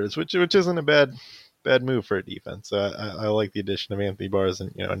solid starters, which isn't a bad move for a defense. So I like the addition of Anthony Barr as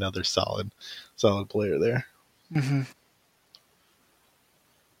another solid player there. Mm-hmm.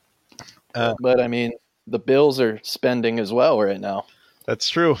 But I mean, the Bills are spending as well right now. That's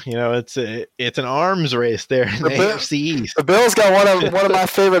true. It's an arms race there in the AFC East. The Bills got one of my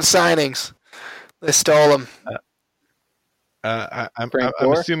favorite signings. They stole him. I'm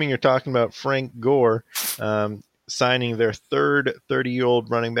assuming you're talking about Frank Gore signing their third 30-year-old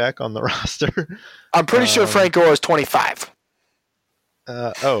running back on the roster. I'm pretty sure Frank Gore is 25.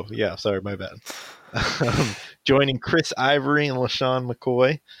 Oh, yeah. Sorry, my bad. Joining Chris Ivory and LaShawn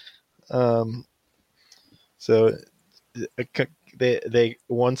McCoy. So they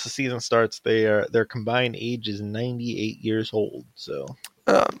once the season starts, their combined age is 98 years old. So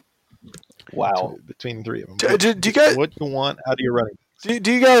wow, between the three of them. Do you guys, what you want out of your running backs?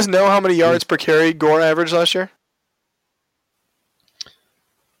 Do you guys know how many yards per carry Gore averaged last year?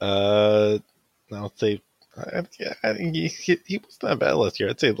 I'll say I think he was not bad last year.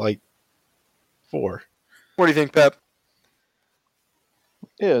 I'd say like 4. What do you think, Pep?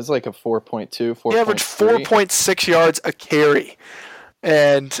 Yeah, it was like a 4.2, 4.3. He averaged 4.6 yards a carry.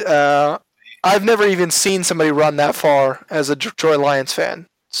 And I've never even seen somebody run that far as a Detroit Lions fan.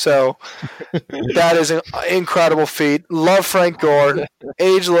 So that is an incredible feat. Love Frank Gore.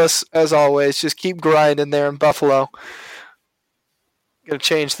 Ageless, as always. Just keep grinding there in Buffalo. Got to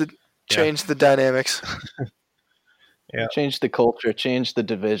change the dynamics. Yeah. Change the culture, change the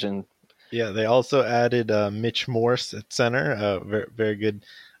division. Yeah, they also added Mitch Morse at center. Very, very good.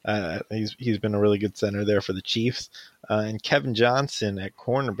 He's been a really good center there for the Chiefs. And Kevin Johnson at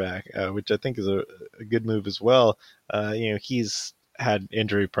cornerback, which I think is a good move as well. He's had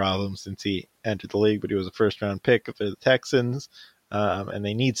injury problems since he entered the league, but he was a first-round pick for the Texans, and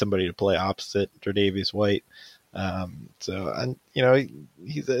they need somebody to play opposite Tre'Davious White. It's a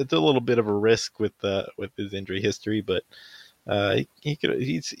little bit of a risk with his injury history, but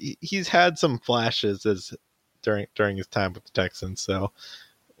he's had some flashes during his time with the Texans. So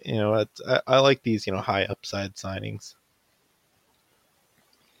I like these high upside signings.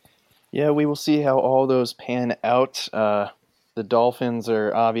 Yeah, we will see how all those pan out. The Dolphins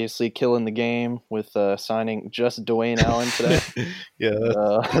are obviously killing the game with signing just Dwayne Allen today. Yeah,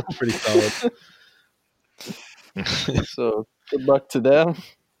 that's pretty solid. So good luck to them.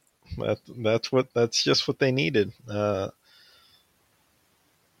 That's just what they needed. They're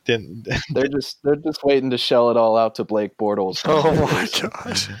just waiting to shell it all out to Blake Bortles. Oh my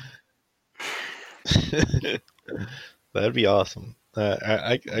gosh, that'd be awesome.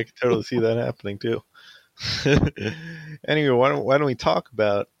 I could totally see that happening too. Anyway, why don't we talk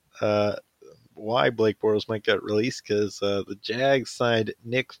about why Blake Bortles might get released? Because the Jags signed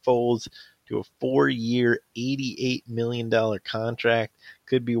Nick Foles to a 4-year, $88 million contract.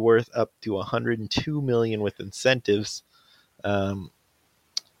 Could be worth up to $102 million with incentives.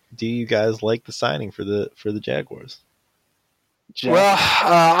 Do you guys like the signing for the Jaguars? Well,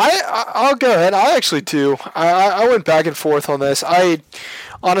 I'll go ahead. I actually do. I went back and forth on this. I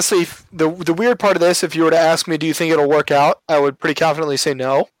honestly, the weird part of this, if you were to ask me, do you think it'll work out? I would pretty confidently say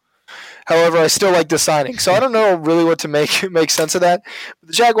no. However, I still like the signing, so I don't know really what to make sense of that. But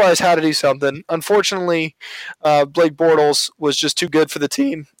the Jaguars had to do something. Unfortunately, Blake Bortles was just too good for the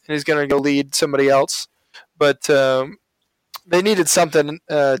team, and he's going to go lead somebody else. But they needed something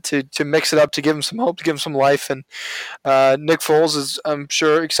to mix it up, to give him some hope, to give him some life. And Nick Foles is, I'm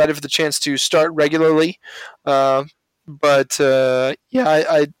sure, excited for the chance to start regularly. I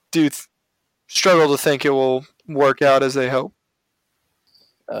do struggle to think it will work out as they hope.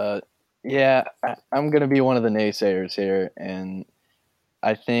 Yeah, I'm going to be one of the naysayers here. And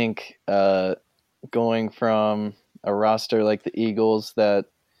I think going from a roster like the Eagles that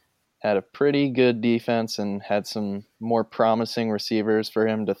had a pretty good defense and had some more promising receivers for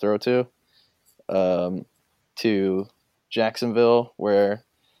him to throw to Jacksonville, where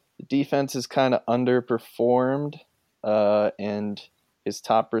the defense is kind of underperformed, and his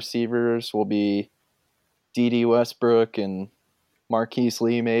top receivers will be D.D. Westbrook and Marquise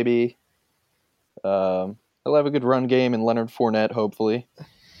Lee, maybe. He'll have a good run game and Leonard Fournette, hopefully.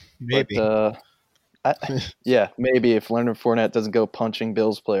 Maybe. But, maybe if Leonard Fournette doesn't go punching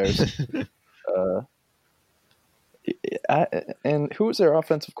Bills players. And who was their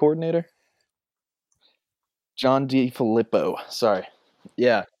offensive coordinator? John DeFilippo. Sorry.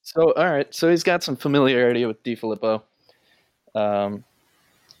 Yeah. So, all right. So he's got some familiarity with DeFilippo.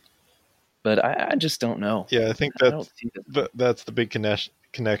 but I just don't know. Yeah, I think I don't see that. that's the big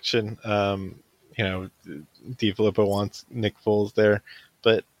connection. You know, DiFilippo wants Nick Foles there,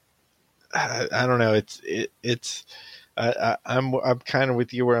 but I don't know. I'm kind of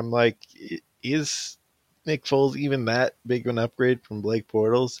with you where I'm like, is Nick Foles even that big of an upgrade from Blake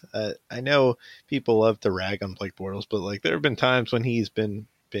Bortles? I know people love to rag on Blake Bortles, but like there have been times when he's been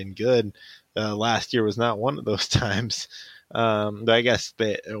good. Last year was not one of those times. But I guess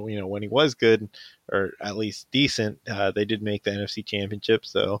that when he was good or at least decent, they did make the NFC Championship,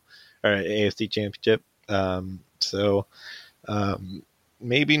 so or AFC Championship. So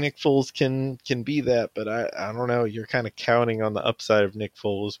maybe Nick Foles can be that, but I don't know. You're kind of counting on the upside of Nick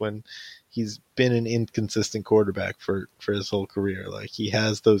Foles when he's been an inconsistent quarterback for his whole career. Like he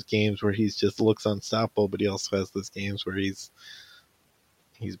has those games where he's just looks unstoppable, but he also has those games where he's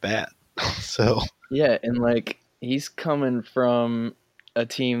bad. So Yeah, and like he's coming from a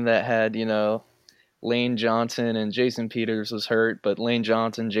team that had, Lane Johnson and Jason Peters was hurt, but Lane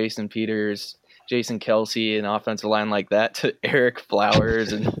Johnson, Jason Peters, Jason Kelsey, an offensive line like that to Eric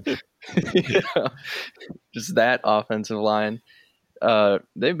Flowers and just that offensive line.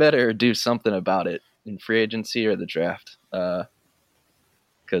 They better do something about it in free agency or the draft. Because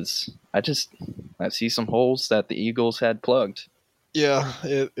I see some holes that the Eagles had plugged. yeah,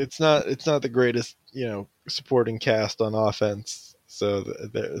 it's not the greatest supporting cast on offense. So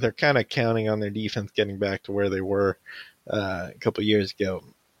they're kind of counting on their defense getting back to where they were a couple years ago.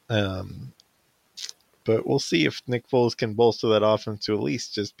 But we'll see if Nick Foles can bolster that offense to at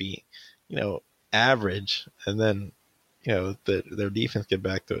least just be, average, and then, their defense get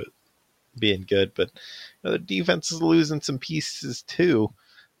back to it being good. But the defense is losing some pieces too.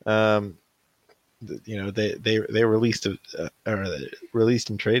 They released released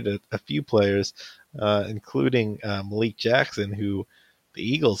and traded a few players, including Malik Jackson, who the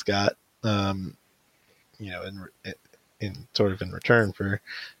Eagles got, in sort of in return for,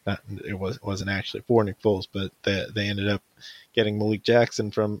 wasn't actually for Nick Foles, but they ended up getting Malik Jackson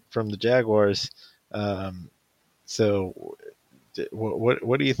from the Jaguars. So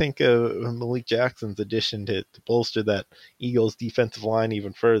what do you think of Malik Jackson's addition to bolster that Eagles defensive line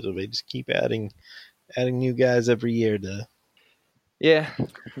even further? They just keep adding new guys every year to. Yeah,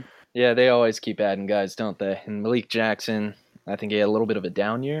 they always keep adding guys, don't they? And Malik Jackson, I think he had a little bit of a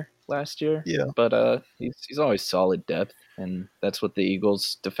down year last year. Yeah, but he's always solid depth, and that's what the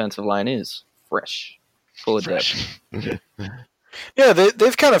Eagles' defensive line is: fresh, full of depth. Yeah,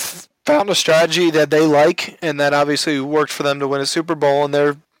 they've kind of found a strategy that they like, and that obviously worked for them to win a Super Bowl, and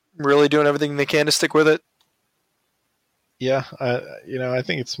they're really doing everything they can to stick with it. Yeah, I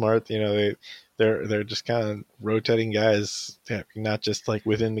think it's smart. They're just kind of rotating guys, not just like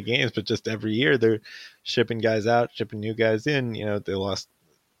within the games, but just every year they're shipping guys out, shipping new guys in. They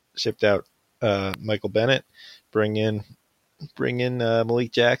shipped out Michael Bennett, bring in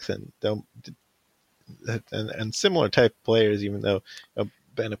Malik Jackson. And similar type players, even though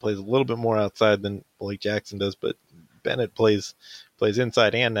Bennett plays a little bit more outside than Malik Jackson does, but Bennett plays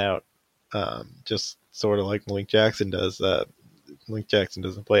inside and out, just sort of like Malik Jackson does. Malik Jackson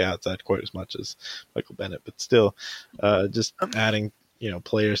doesn't play outside quite as much as Michael Bennett, but still, just adding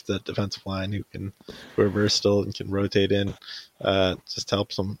players to the defensive line who are versatile and can rotate in, just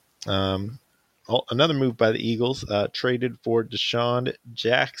helps them. Another move by the Eagles, traded for Deshaun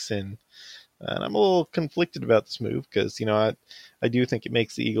Jackson. And I'm a little conflicted about this move because, I do think it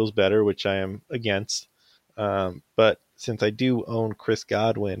makes the Eagles better, which I am against. But since I do own Chris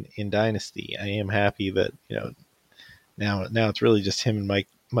Godwin in Dynasty, I am happy that, now it's really just him and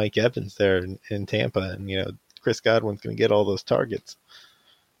Mike Evans there in Tampa. And, Chris Godwin's going to get all those targets.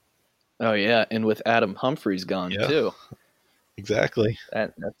 Oh, yeah. And with Adam Humphries gone, too. Exactly.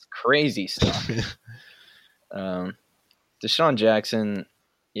 That's crazy stuff. Deshaun Jackson,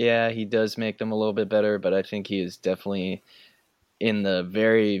 yeah, he does make them a little bit better, but I think he is definitely in the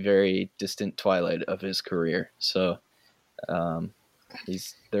very, very distant twilight of his career. So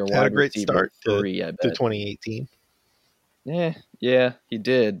he's their wide had a great receiver start 3, I bet. to 2018. Yeah, he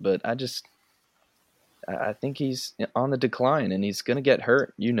did, but I think he's on the decline, and he's going to get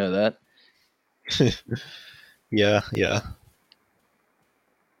hurt. You know that. Yeah.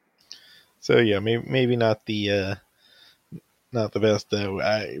 So yeah, maybe not the best.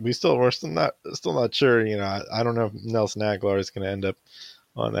 We're still not sure. I don't know if Nelson Aguilar is going to end up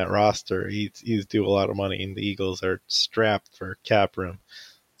on that roster. He's due a lot of money, and the Eagles are strapped for cap room,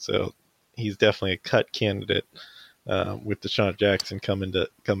 so he's definitely a cut candidate. With Deshaun Jackson coming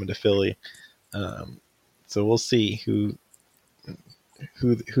to Philly, so we'll see who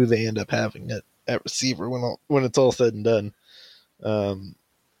they end up having at receiver when it's all said and done.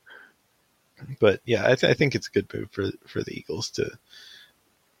 But yeah, I think it's a good move for the Eagles to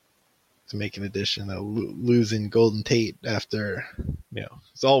make an addition. Losing Golden Tate after,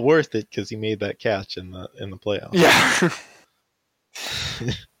 it's all worth it because he made that catch in the playoffs. Yeah.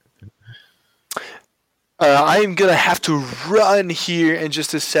 I am going to have to run here in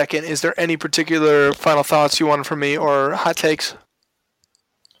just a second. Is there any particular final thoughts you wanted from me or hot takes?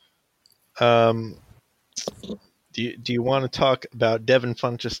 Do you want to talk about Devin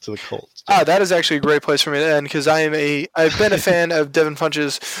Funchess to the Colts? That is actually a great place for me to end because I've been a fan of Devin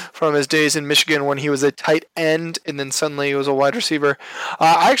Funchess from his days in Michigan when he was a tight end and then suddenly he was a wide receiver.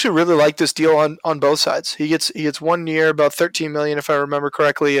 I actually really like this deal on both sides. He gets 1 year, about $13 million if I remember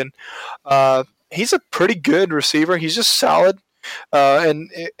correctly, and he's a pretty good receiver. He's just solid. And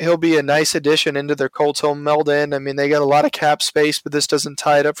he'll be a nice addition into their Colts. He'll meld in. I mean, they got a lot of cap space, but this doesn't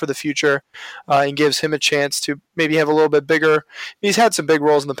tie it up for the future and gives him a chance to maybe have a little bit bigger. He's had some big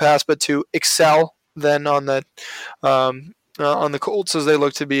roles in the past, but to excel then on the Colts as they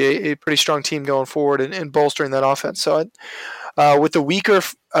look to be a pretty strong team going forward and bolstering that offense. So with the weaker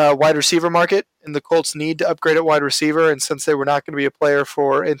wide receiver market and the Colts need to upgrade at wide receiver, and since they were not going to be a player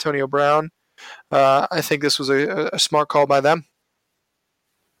for Antonio Brown, I think this was a smart call by them.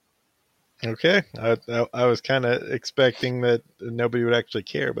 Okay, I was kind of expecting that nobody would actually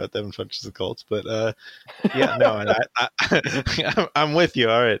care about Devin Funchess the Colts, but yeah, no, and I'm with you.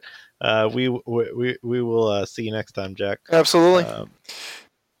 All right, we will see you next time, Jack. Absolutely.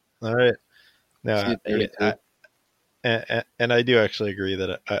 All right. No, and I do actually agree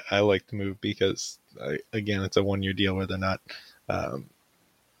that I like the move because again, it's a 1-year deal where they're not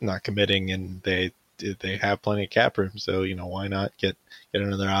committing and they have plenty of cap room, so why not get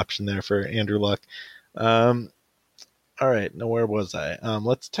another option there for Andrew Luck. All right, now where was I?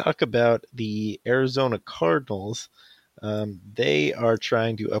 Let's talk about the Arizona Cardinals. They are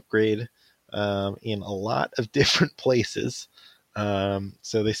trying to upgrade in a lot of different places.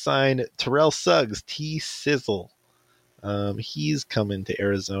 So they signed Terrell Suggs, T-Sizzle. He's coming to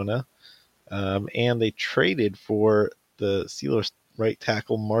Arizona, and they traded for the Steelers right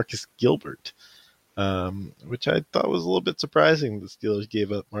tackle Marcus Gilbert. Which I thought was a little bit surprising. The Steelers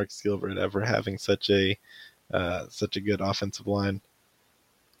gave up Marcus Gilbert ever having such a good offensive line.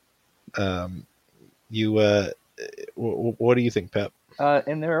 What do you think, Pep?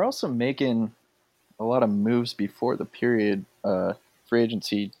 And they're also making a lot of moves before the period free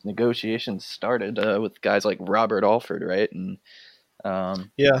agency negotiations started with guys like Robert Alford, right? And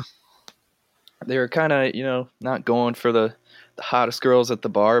yeah, they were kind of not going for the hottest girls at the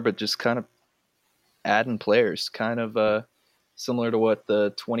bar, but just kind of adding players, kind of similar to what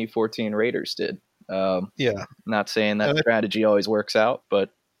the 2014 Raiders did. Yeah. Not saying that strategy always works out, but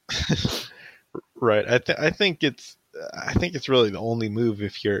right. I think it's really the only move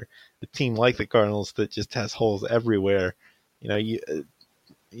if you're a team like the Cardinals that just has holes everywhere. You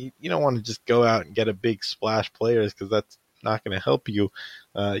don't want to just go out and get a big splash players because that's not going to help you.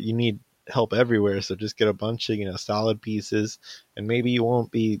 You need help everywhere, so just get a bunch of solid pieces, and maybe you won't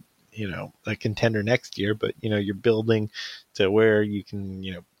be a contender next year, but you're building to where you can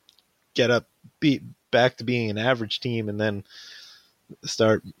be back to being an average team and then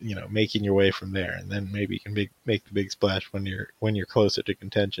start making your way from there, and then maybe you can make the big splash when you're closer to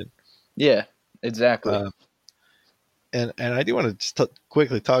contention. Yeah, exactly. And I do want to just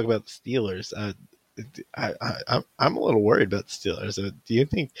quickly talk about the Steelers. I'm a little worried about the Steelers. Do you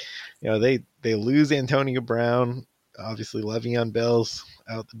think they lose Antonio Brown? Obviously, Le'Veon Bell's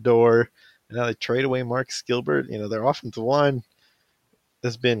out the door, and now they trade away Marcus Gilbert. Their offensive line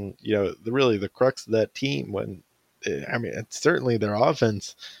has been, the crux of that team. It's certainly their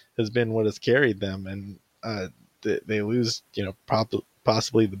offense has been what has carried them, and they lose,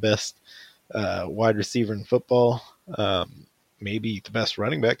 possibly the best wide receiver in football, maybe the best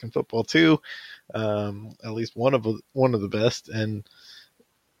running back in football too, at least one of the best, and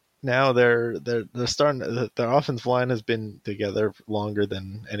now they're starting. Their offensive line has been together longer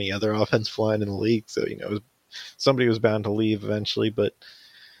than any other offensive line in the league. So somebody was bound to leave eventually. But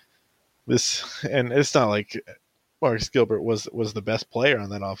it's not like Marcus Gilbert was the best player on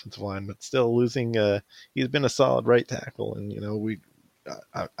that offensive line, but still losing. He's been a solid right tackle, and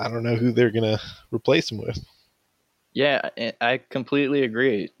I don't know who they're gonna replace him with. Yeah, I completely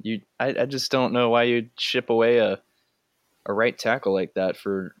agree. I just don't know why you'd ship away a right tackle like that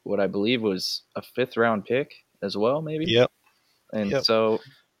for what I believe was a 5th round pick as well, maybe. Yep. And so,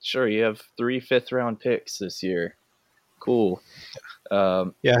 sure, you have 3 5th round picks this year. Cool.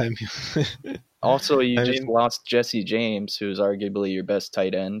 Yeah. Also, you just lost Jesse James, who's arguably your best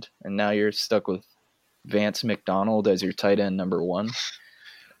tight end, and now you're stuck with Vance McDonald as your tight end number 1.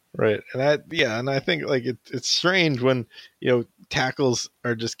 Right. And I think like it's strange when, tackles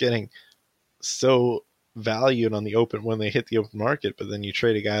are just getting so valued on the open when they hit the open market, but then you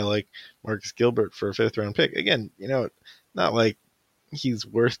trade a guy like Marcus Gilbert for a 5th round pick. Again, not like he's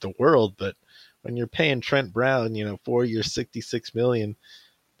worth the world, but when you're paying Trent Brown, 4 years, $66 million,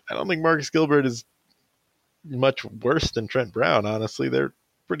 I don't think Marcus Gilbert is much worse than Trent Brown. Honestly, they're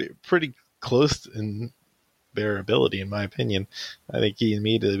pretty close in their ability, in my opinion. I think he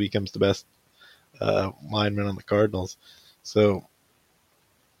immediately becomes the best lineman on the Cardinals. So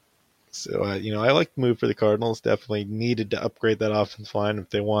I like the move for the Cardinals. Definitely needed to upgrade that offensive line if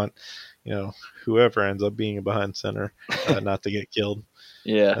they want, whoever ends up being a behind center, not to get killed.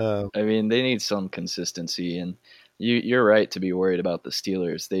 Yeah, I mean they need some consistency, and you're right to be worried about the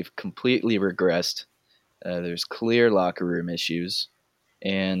Steelers. They've completely regressed. There's clear locker room issues,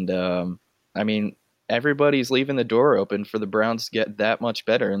 and I mean everybody's leaving the door open for the Browns to get that much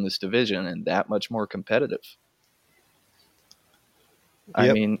better in this division and that much more competitive.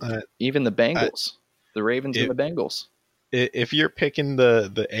 I mean, even the Bengals, the Ravens and the Bengals. If you're picking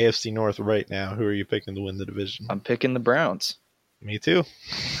the AFC North right now, who are you picking to win the division? I'm picking the Browns. Me too.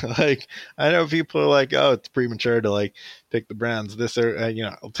 Like, I know people are like, "Oh, it's premature to like pick the Browns." This or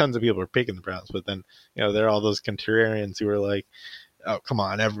tons of people are picking the Browns, but then there are all those contrarians who are like, "Oh, come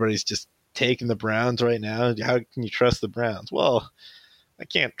on, everybody's just taking the Browns right now. How can you trust the Browns?" Well, I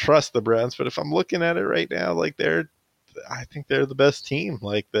can't trust the Browns, but if I'm looking at it right now, like I think they're the best team.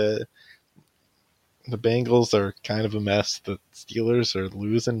 Like the Bengals are kind of a mess. The Steelers are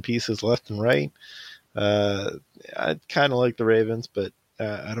losing pieces left and right. I kind of like the Ravens, but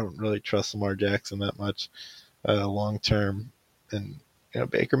I don't really trust Lamar Jackson that much long term. And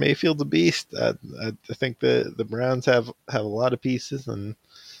Baker Mayfield's a beast. I think the Browns have a lot of pieces, and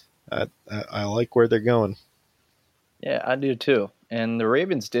I like where they're going. Yeah, I do too. And the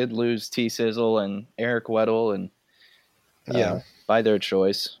Ravens did lose T. Sizzle and Eric Weddle, and by their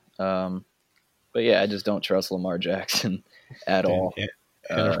choice. But yeah, I just don't trust Lamar Jackson at all.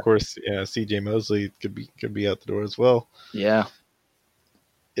 And of course, C.J. Mosley could be out the door as well. Yeah,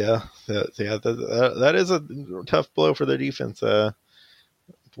 that is a tough blow for their defense.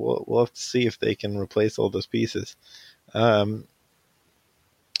 We'll have to see if they can replace all those pieces. Anyway,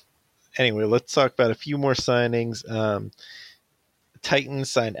 let's talk about a few more signings. Titans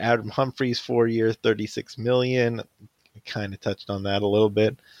signed Adam Humphries, 4 years, $36 million. Kind of touched on that a little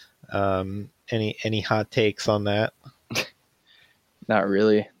bit. Any hot takes on that? Not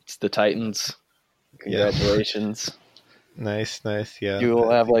really. It's the Titans. Congratulations. Nice. Yeah. You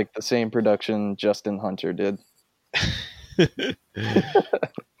will have like the same production Justin Hunter did.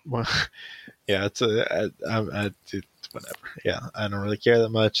 Well, yeah, it's whatever. Yeah, I don't really care that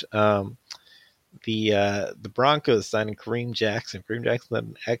much. The Broncos signing Kareem Jackson. Kareem Jackson had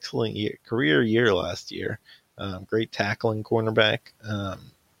an excellent career year last year. Great tackling cornerback.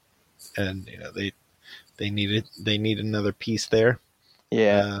 And they need another piece there.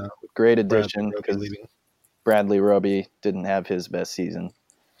 Yeah, great addition because Bradley Roby didn't have his best season.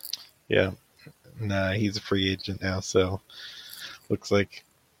 Yeah, nah, he's a free agent now, so looks like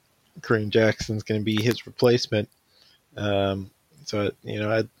Kareem Jackson's going to be his replacement. So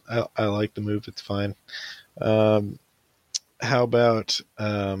I like the move. It's fine. How about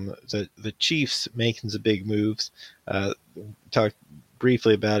the Chiefs making some big moves? Talked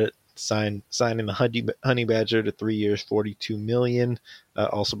briefly about it. Signing the Honey Badger to 3 years, $42 million.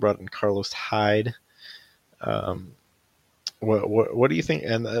 Also brought in Carlos Hyde. What do you think?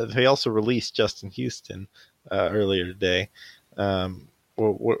 And they also released Justin Houston earlier today.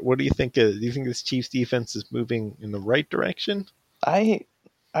 What do you think? Do you think this Chiefs defense is moving in the right direction? I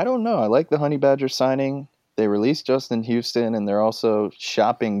don't know. I like the Honey Badger signing. They released Justin Houston, and they're also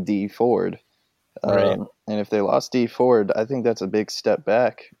shopping Dee Ford. Right. And if they lost Dee Ford, I think that's a big step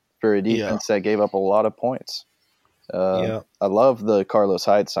back for a defense that gave up a lot of points. I love the Carlos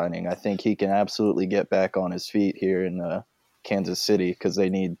Hyde signing. I think he can absolutely get back on his feet here in Kansas City because they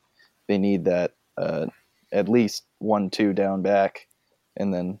need that at least 1-2 down back,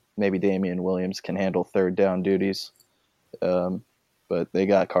 and then maybe Damian Williams can handle third down duties. But they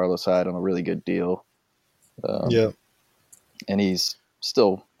got Carlos Hyde on a really good deal. And he's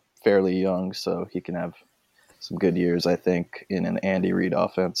still fairly young, so he can have some good years, I think, in an Andy Reid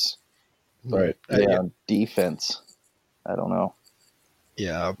offense. But defense, I don't know.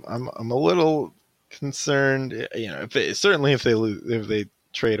 Yeah, I'm a little concerned. If they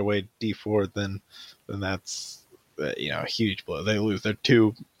trade away Dee Ford, then that's a huge blow. They lose their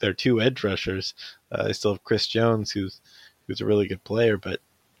two edge rushers. They still have Chris Jones, who's a really good player, but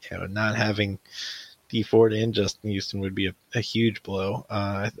not having Dee Ford and Justin Houston would be a huge blow.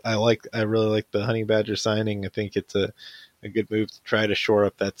 I really like the Honey Badger signing. I think it's a good move to try to shore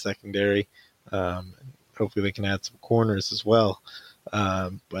up that secondary. Hopefully they can add some corners as well.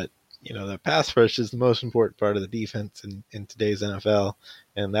 But the pass rush is the most important part of the defense in today's NFL,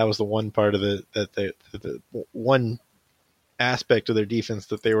 and that was the one part of the one aspect of their defense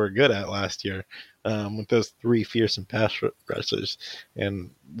that they were good at last year, with those three fearsome pass rushers, and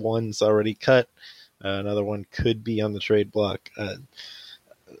one's already cut. Another one could be on the trade block.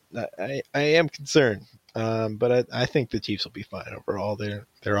 I am concerned, but I think the Chiefs will be fine overall. Their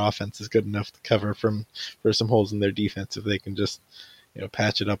offense is good enough to cover for some holes in their defense if they can just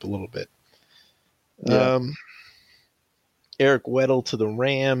patch it up a little bit. Yeah. Eric Weddle to the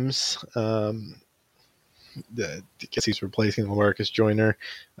Rams. I guess he's replacing LaMarcus Joyner.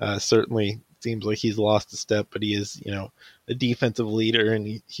 Certainly seems like he's lost a step, but he is, a defensive leader,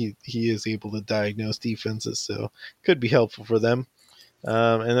 and he is able to diagnose defenses, so could be helpful for them.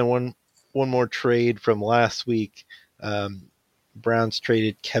 And then one more trade from last week. Browns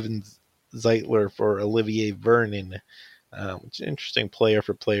traded Kevin Zeitler for Olivier Vernon, which is an interesting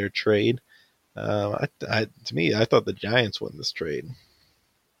player-for-player trade. To me, I thought the Giants won this trade.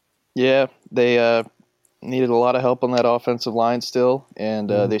 Yeah, they needed a lot of help on that offensive line still, and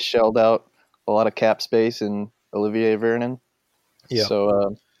they shelled out a lot of cap space in Olivier Vernon. Yeah.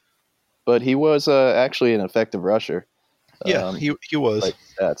 So, but he was actually an effective rusher. Yeah, he was. Like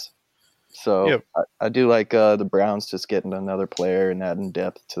stats. So Yep. I do like the Browns just getting another player and adding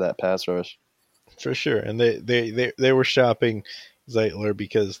depth to that pass rush. For sure, and they were shopping Zeitler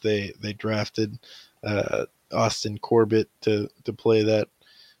because they drafted Austin Corbett to play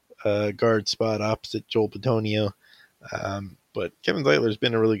that guard spot opposite Joel Bitonio. But Kevin Zeitler's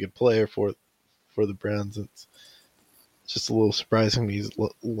been a really good player for the Browns. It's just a little surprising he's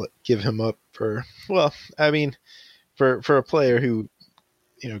give him up for a player who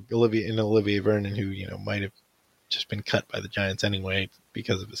Olivier Vernon, who might have just been cut by the Giants anyway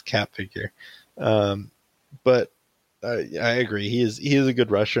because of his cap figure. But I agree, he is a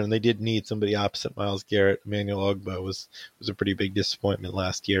good rusher, and they did need somebody opposite Myles Garrett. Emmanuel Ogbah was a pretty big disappointment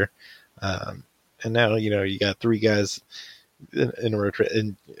last year, and now you got three guys in a row,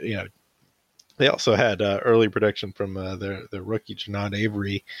 and they also had early production from their rookie Janad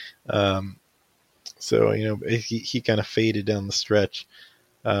Avery. So he kind of faded down the stretch.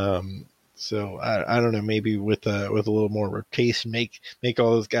 So I don't know, maybe with a little more rotation, make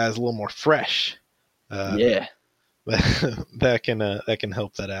all those guys a little more fresh. Yeah, that can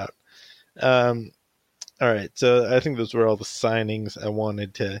help that out. All right, so I think those were all the signings I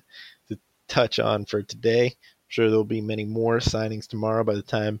wanted to touch on for today. I'm sure there'll be many more signings tomorrow by the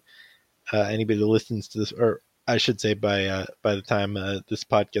time anybody listens to this, or I should say by the time this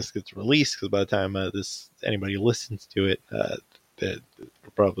podcast gets released, because by the time anybody listens to it, that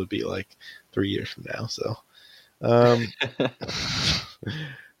will probably be like 3 years from now. So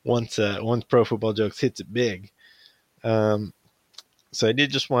once Pro Football Jokes hits it big. So I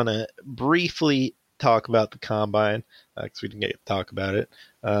did just want to briefly talk about the combine, because we didn't get to talk about it.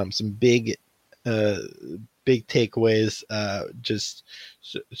 Some big takeaways.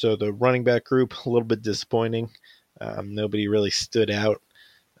 So the running back group, a little bit disappointing. Nobody really stood out.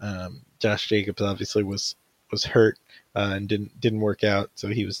 Josh Jacobs obviously was hurt and didn't work out, so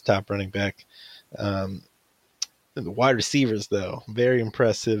he was top running back. The wide receivers, though, very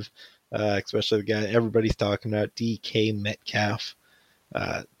impressive, especially the guy everybody's talking about, DK Metcalf.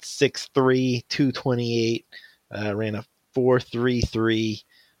 6'3", 228, ran a 4.33,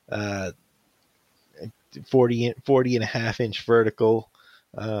 40 and a half inch vertical.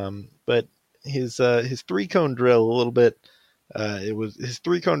 But his 3-cone drill a little bit. It was his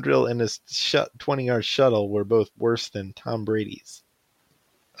 3-cone drill and his 20-yard shuttle were both worse than Tom Brady's.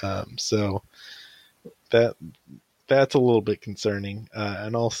 So that's a little bit concerning.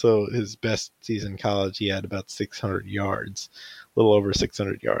 And also his best season in college, he had about 600 yards, a little over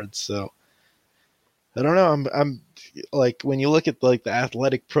 600 yards. So I don't know. I'm like, when you look at like the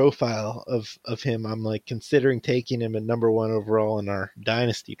athletic profile of him, I'm like considering taking him at number 1 overall in our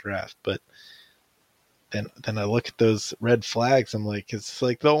dynasty draft. But then I look at those red flags. I'm like, it's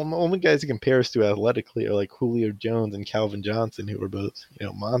like the only guys he compares to athletically are like Julio Jones and Calvin Johnson, who are both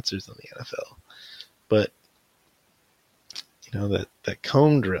monsters in the NFL. But that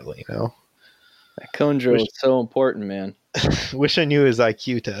cone drill, that cone drill is so important, man. Wish I knew his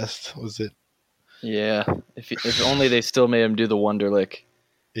IQ test. Was it? Yeah, if only they still made him do the Wonderlic.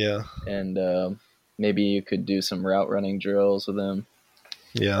 Yeah, and maybe you could do some route running drills with him.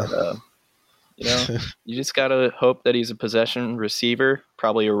 Yeah, but, You just gotta hope that he's a possession receiver,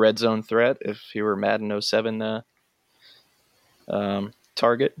 probably a red zone threat if he were Madden 07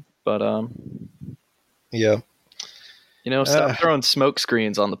 target. But yeah. Stop throwing smoke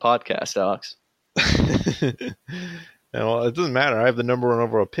screens on the podcast, Alex. Well, it doesn't matter. I have the number 1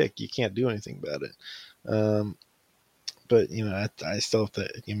 overall pick. You can't do anything about it. But I still have to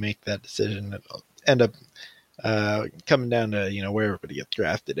make that decision. It'll end up coming down to where everybody gets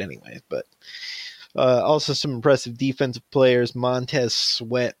drafted anyway. But also some impressive defensive players: Montez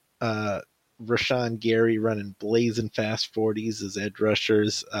Sweat, Rashawn Gary running blazing fast 40s as edge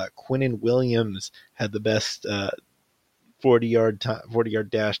rushers. Quinnen Williams had the best 40-yard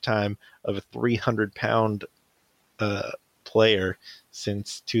dash time of a 300-pound player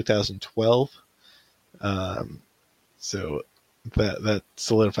since 2012. So that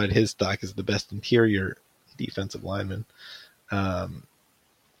solidified his stock as the best interior defensive lineman. And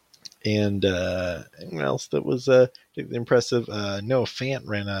anyone else that was impressive? Noah Fant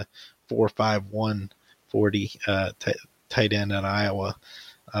ran a 4.51 40 tight end at Iowa.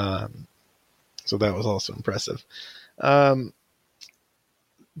 So that was also impressive. But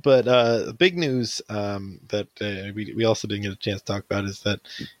big news that we also didn't get a chance to talk about is that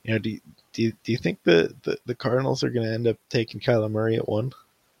do you think the Cardinals are going to end up taking Kyler Murray at 1?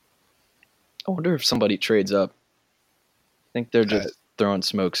 I wonder if somebody trades up. I think they're just throwing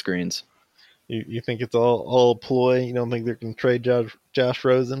smoke screens. You think it's all ploy? You don't think they're going to trade Josh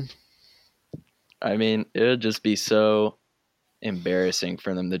Rosen? I mean, it would just be so embarrassing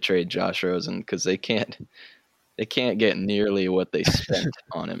for them to trade Josh Rosen because they can't get nearly what they spent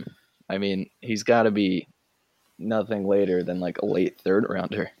on him. I mean, he's got to be nothing later than like a late third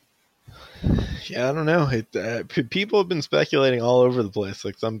rounder. Yeah, I don't know. People have been speculating all over the place.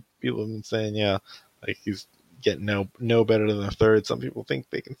 Like some people have been saying, like he's getting no better than a third. Some people think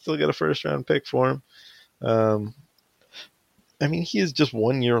they can still get a first round pick for him. I mean, he is just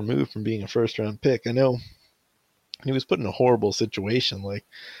 1 year removed from being a first round pick. I know he was put in a horrible situation. Like,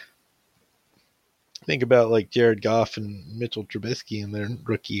 think about like Jared Goff and Mitchell Trubisky in their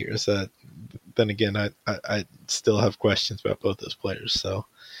rookie years. Then again, I still have questions about both those players. So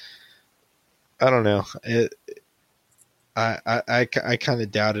I don't know. I kind of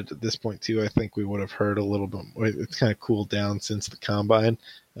doubt it at this point too. I think we would have heard a little bit more. It's kind of cooled down since the combine.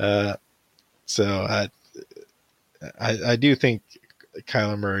 So I do think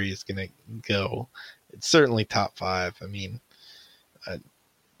Kyler Murray is going to go. It's certainly top 5. I mean,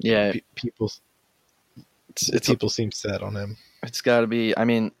 people seem set on him. It's got to be. I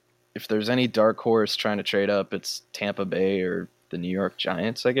mean, if there's any dark horse trying to trade up, it's Tampa Bay or the New York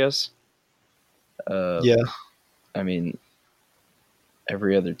Giants, I guess. Yeah. I mean,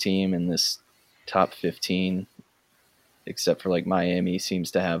 every other team in this top 15, except for like Miami,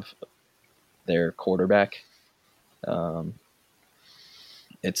 seems to have their quarterback.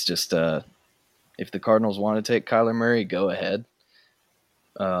 It's just if the Cardinals want to take Kyler Murray, go ahead.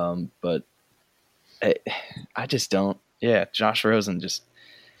 But I just don't. Yeah, Josh Rosen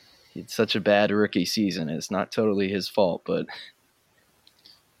he had such a bad rookie season. It's not totally his fault, but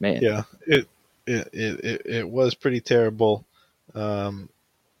man, yeah, it was pretty terrible. I'm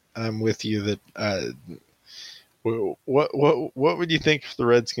with you that. What would you think if the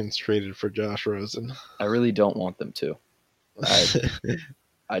Redskins traded for Josh Rosen? I really don't want them to.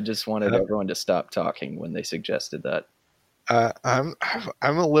 I just wanted everyone to stop talking when they suggested that. I'm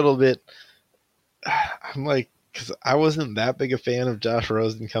a little bit. I'm like, because I wasn't that big a fan of Josh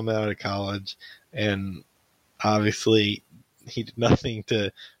Rosen coming out of college, and obviously he did nothing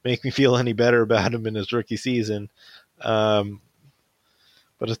to make me feel any better about him in his rookie season. But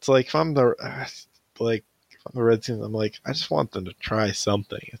it's like if I'm the Redskins, I'm like, I just want them to try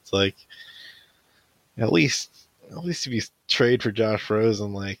something. It's like at least if you trade for Josh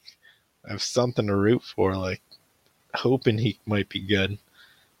Rosen, like I have something to root for, like hoping he might be good.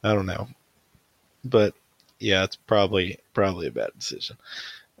 I don't know. But yeah, it's probably a bad decision.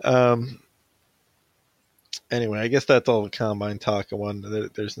 Anyway, I guess that's all the combine talk.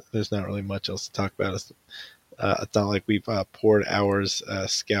 There's not really much else to talk about. It's not like we've poured hours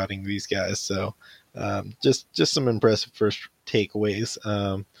scouting these guys. So just some impressive first takeaways.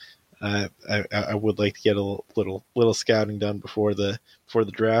 I would like to get a little scouting done before the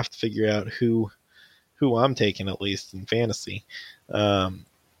draft, figure out who I'm taking at least in fantasy.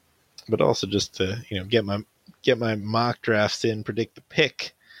 But also just to get my mock drafts in, predict the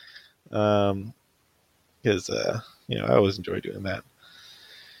pick, because I always enjoy doing that.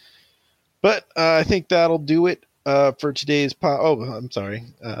 But I think that'll do it for today's I'm sorry.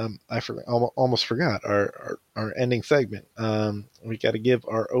 Almost forgot our ending segment. We got to give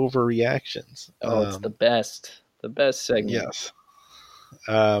our overreactions. It's the best segment. Yes.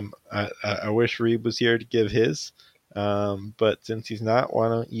 I wish Reeb was here to give his, but since he's not, why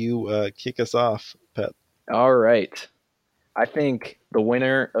don't you kick us off, Pep? All right. I think the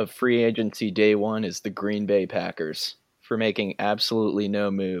winner of free agency day one is the Green Bay Packers for making absolutely no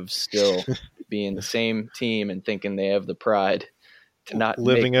moves, still being the same team and thinking they have the pride to not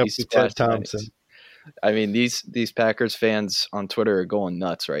living make up these to Ted Thompson. Signings. I mean, these Packers fans on Twitter are going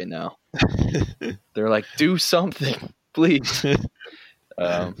nuts right now. They're like, do something, please.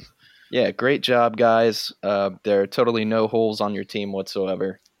 Yeah, great job, guys. There are totally no holes on your team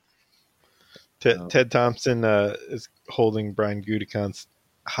whatsoever. Ted Thompson is holding Brian Gutekunst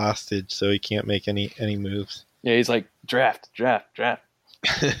hostage, so he can't make any moves. Yeah, he's like, draft. Yeah,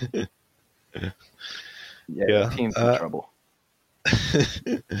 the team's in trouble.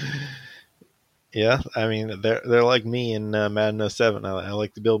 Yeah, I mean, they're like me in Madden 07. I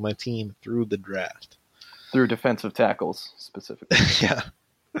like to build my team through the draft. Through defensive tackles, specifically. Yeah.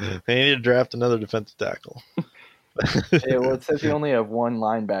 They need to draft another defensive tackle. Yeah, well, it says you only have one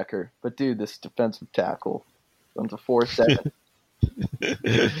linebacker. But, dude, this defensive tackle runs a 4.7.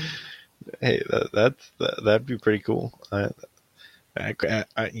 Hey, that'd be pretty cool. You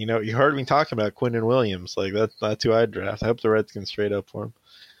heard me talking about Quinnen Williams. Like, that's who I'd draft. I hope the Redskins straight up for him.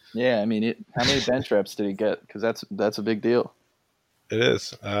 Yeah, I mean, how many bench reps did he get? Because that's a big deal. It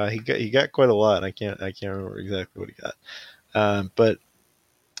is. He got quite a lot. I can't remember exactly what he got. But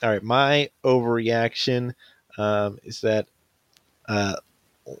all right, my overreaction is that the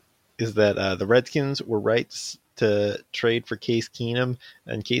Redskins were right to trade for Case Keenum,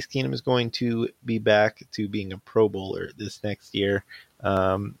 and Case Keenum is going to be back to being a Pro Bowler this next year,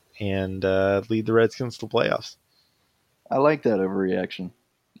 and lead the Redskins to the playoffs. I like that overreaction.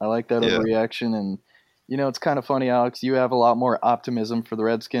 Overreaction, and it's kind of funny, Alex. You have a lot more optimism for the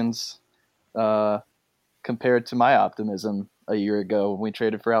Redskins compared to my optimism a year ago when we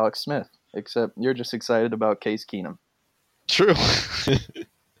traded for Alex Smith. Except you're just excited about Case Keenum. True.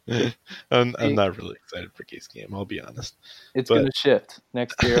 I'm not really excited for Case Keenum, I'll be honest. It's going to shift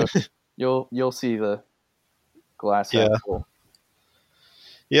next year. You'll see the glass half full.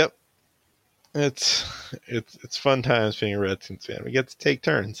 Yep. It's fun times being a Redskins fan. We get to take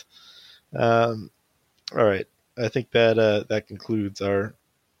turns. All right. I think that concludes our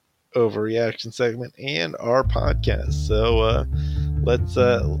overreaction segment and our podcast. So let's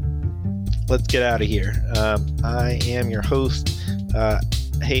get out of here. I am your host.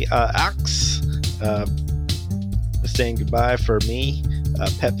 Hey, Ox. Saying goodbye for me,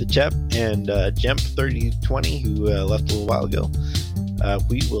 Pep the Chep, and Jemp 3020, who left a little while ago.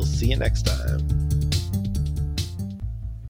 We will see you next time.